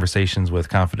memorialized my conversations with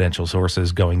confidential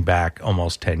sources going back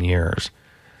almost 10 years.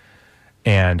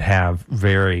 And have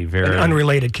very, very...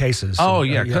 unrelated cases. Oh,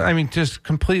 yeah. Just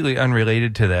completely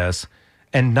unrelated to this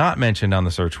and not mentioned on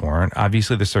the search warrant.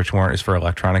 Obviously, the search warrant is for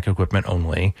electronic equipment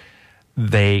only.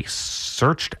 They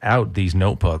searched out these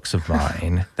notebooks of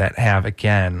mine that have,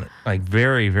 again,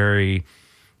 very, very...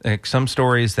 some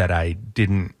stories that I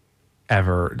didn't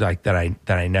ever... that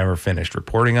I never finished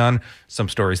reporting on. Some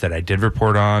stories that I did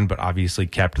report on, but obviously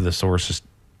kept the sources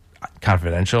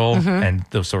confidential, and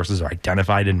those sources are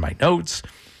identified in my notes.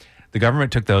 The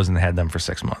government took those and had them for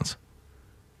 6 months.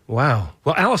 Wow.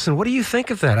 Well, Allison, what do you think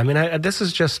of that? I mean, this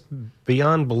is just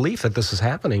beyond belief that this is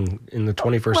happening in the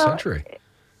 21st century.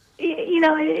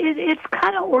 It's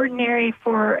kind of ordinary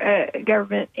for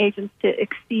government agents to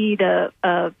exceed a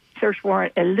search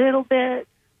warrant a little bit.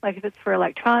 Like if it's for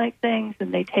electronic things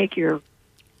and they take your,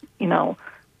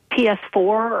 PS4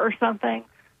 or something.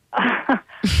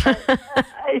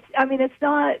 It's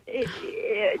not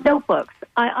notebooks.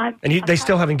 They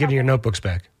still haven't given your notebooks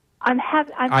back.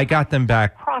 I got them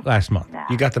back last month.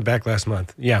 You got them back last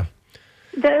month. Yeah.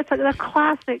 It's the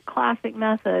classic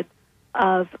method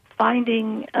of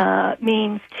finding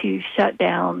means to shut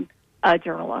down a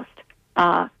journalist.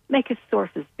 Make his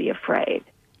sources be afraid.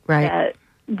 Right.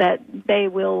 That they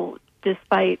will,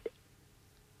 despite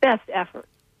best effort,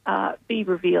 be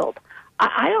revealed.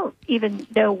 I don't even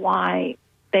know why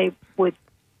they would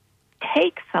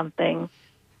take something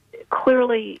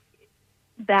clearly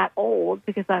that old,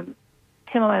 because I'm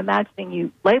imagining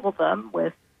you labeled them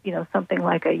with, something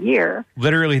like a year.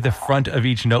 Literally the front of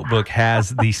each notebook has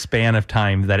the span of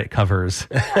time that it covers,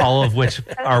 all of which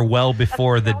are well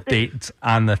before the dates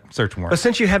on the search warrant. But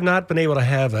since you have not been able to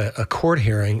have a court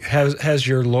hearing, has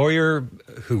your lawyer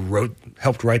who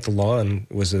helped write the law and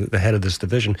was the head of this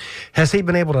division, has he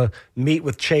been able to meet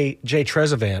with Jay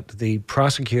Trezevant, the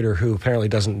prosecutor who apparently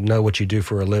doesn't know what you do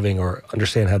for a living or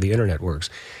understand how the internet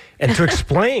works, and to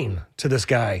explain to this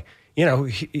guy,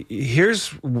 here's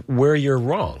where you're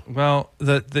wrong? Well,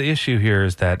 the issue here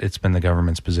is that it's been the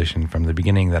government's position from the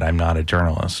beginning that I'm not a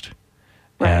journalist.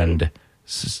 Right.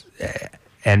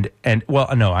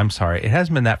 No, I'm sorry. It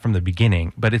hasn't been that from the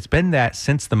beginning, but it's been that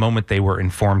since the moment they were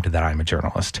informed that I'm a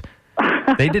journalist.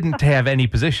 They didn't have any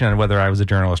position on whether I was a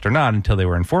journalist or not until they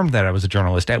were informed that I was a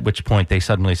journalist, at which point they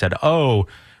suddenly said, oh,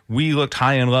 we looked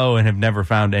high and low and have never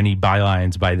found any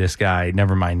bylines by this guy,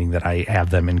 never minding that I have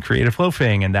them in Creative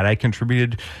Loafing and that I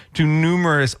contributed to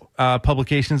numerous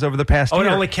publications over the past year. Oh,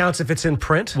 it only counts if it's in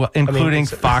print? Well, including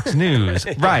Fox News.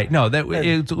 Right. No, that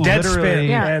it's Deadspin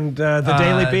and the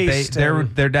Daily Beast.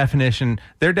 Their definition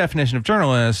of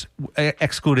journalists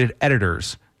excluded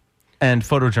editors and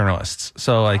photojournalists.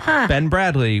 So, Ben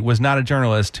Bradley was not a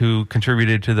journalist who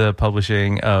contributed to the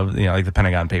publishing of, the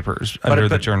Pentagon Papers under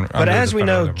the journal. But as we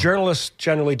know, journalists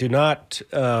generally do not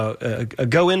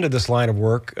go into this line of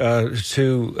work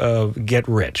to get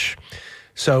rich.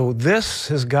 So this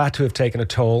has got to have taken a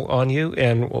toll on you.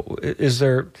 And is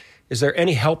there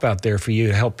any help out there for you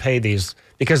to help pay these?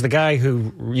 Because the guy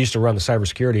who used to run the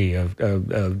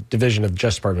cybersecurity division of the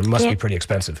Justice Department must be pretty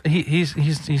expensive. He's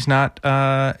not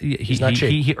he's not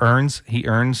cheap. He earns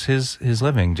his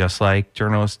living just like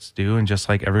journalists do and just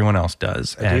like everyone else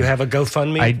does. Do you have a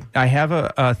GoFundMe? I have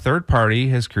a third party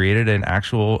has created an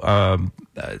actual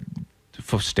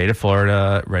state of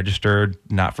Florida registered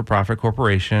not-for-profit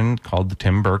corporation called the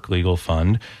Tim Burke Legal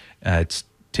Fund. It's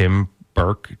Tim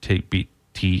Burke TIMBURKE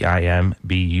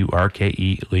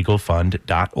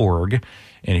legalfund.org.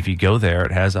 And if you go there,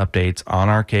 it has updates on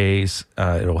our case.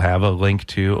 It'll have a link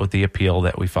to the appeal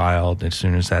that we filed as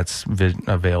soon as that's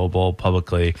available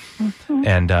publicly.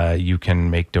 And you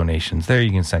can make donations there.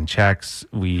 You can send checks.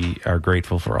 We are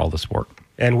grateful for all the support.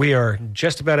 And we are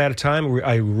just about out of time.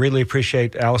 I really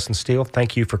appreciate Allison Steele.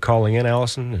 Thank you for calling in,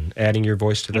 Allison, and adding your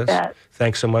voice to this. Bet.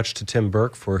 Thanks so much to Tim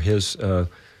Burke for his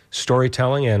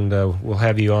storytelling, and we'll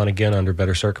have you on again under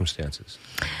better circumstances.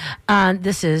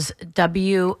 This is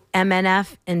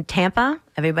WMNF in Tampa.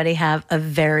 Everybody have a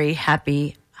very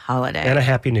happy holiday. And a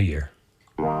Happy New Year.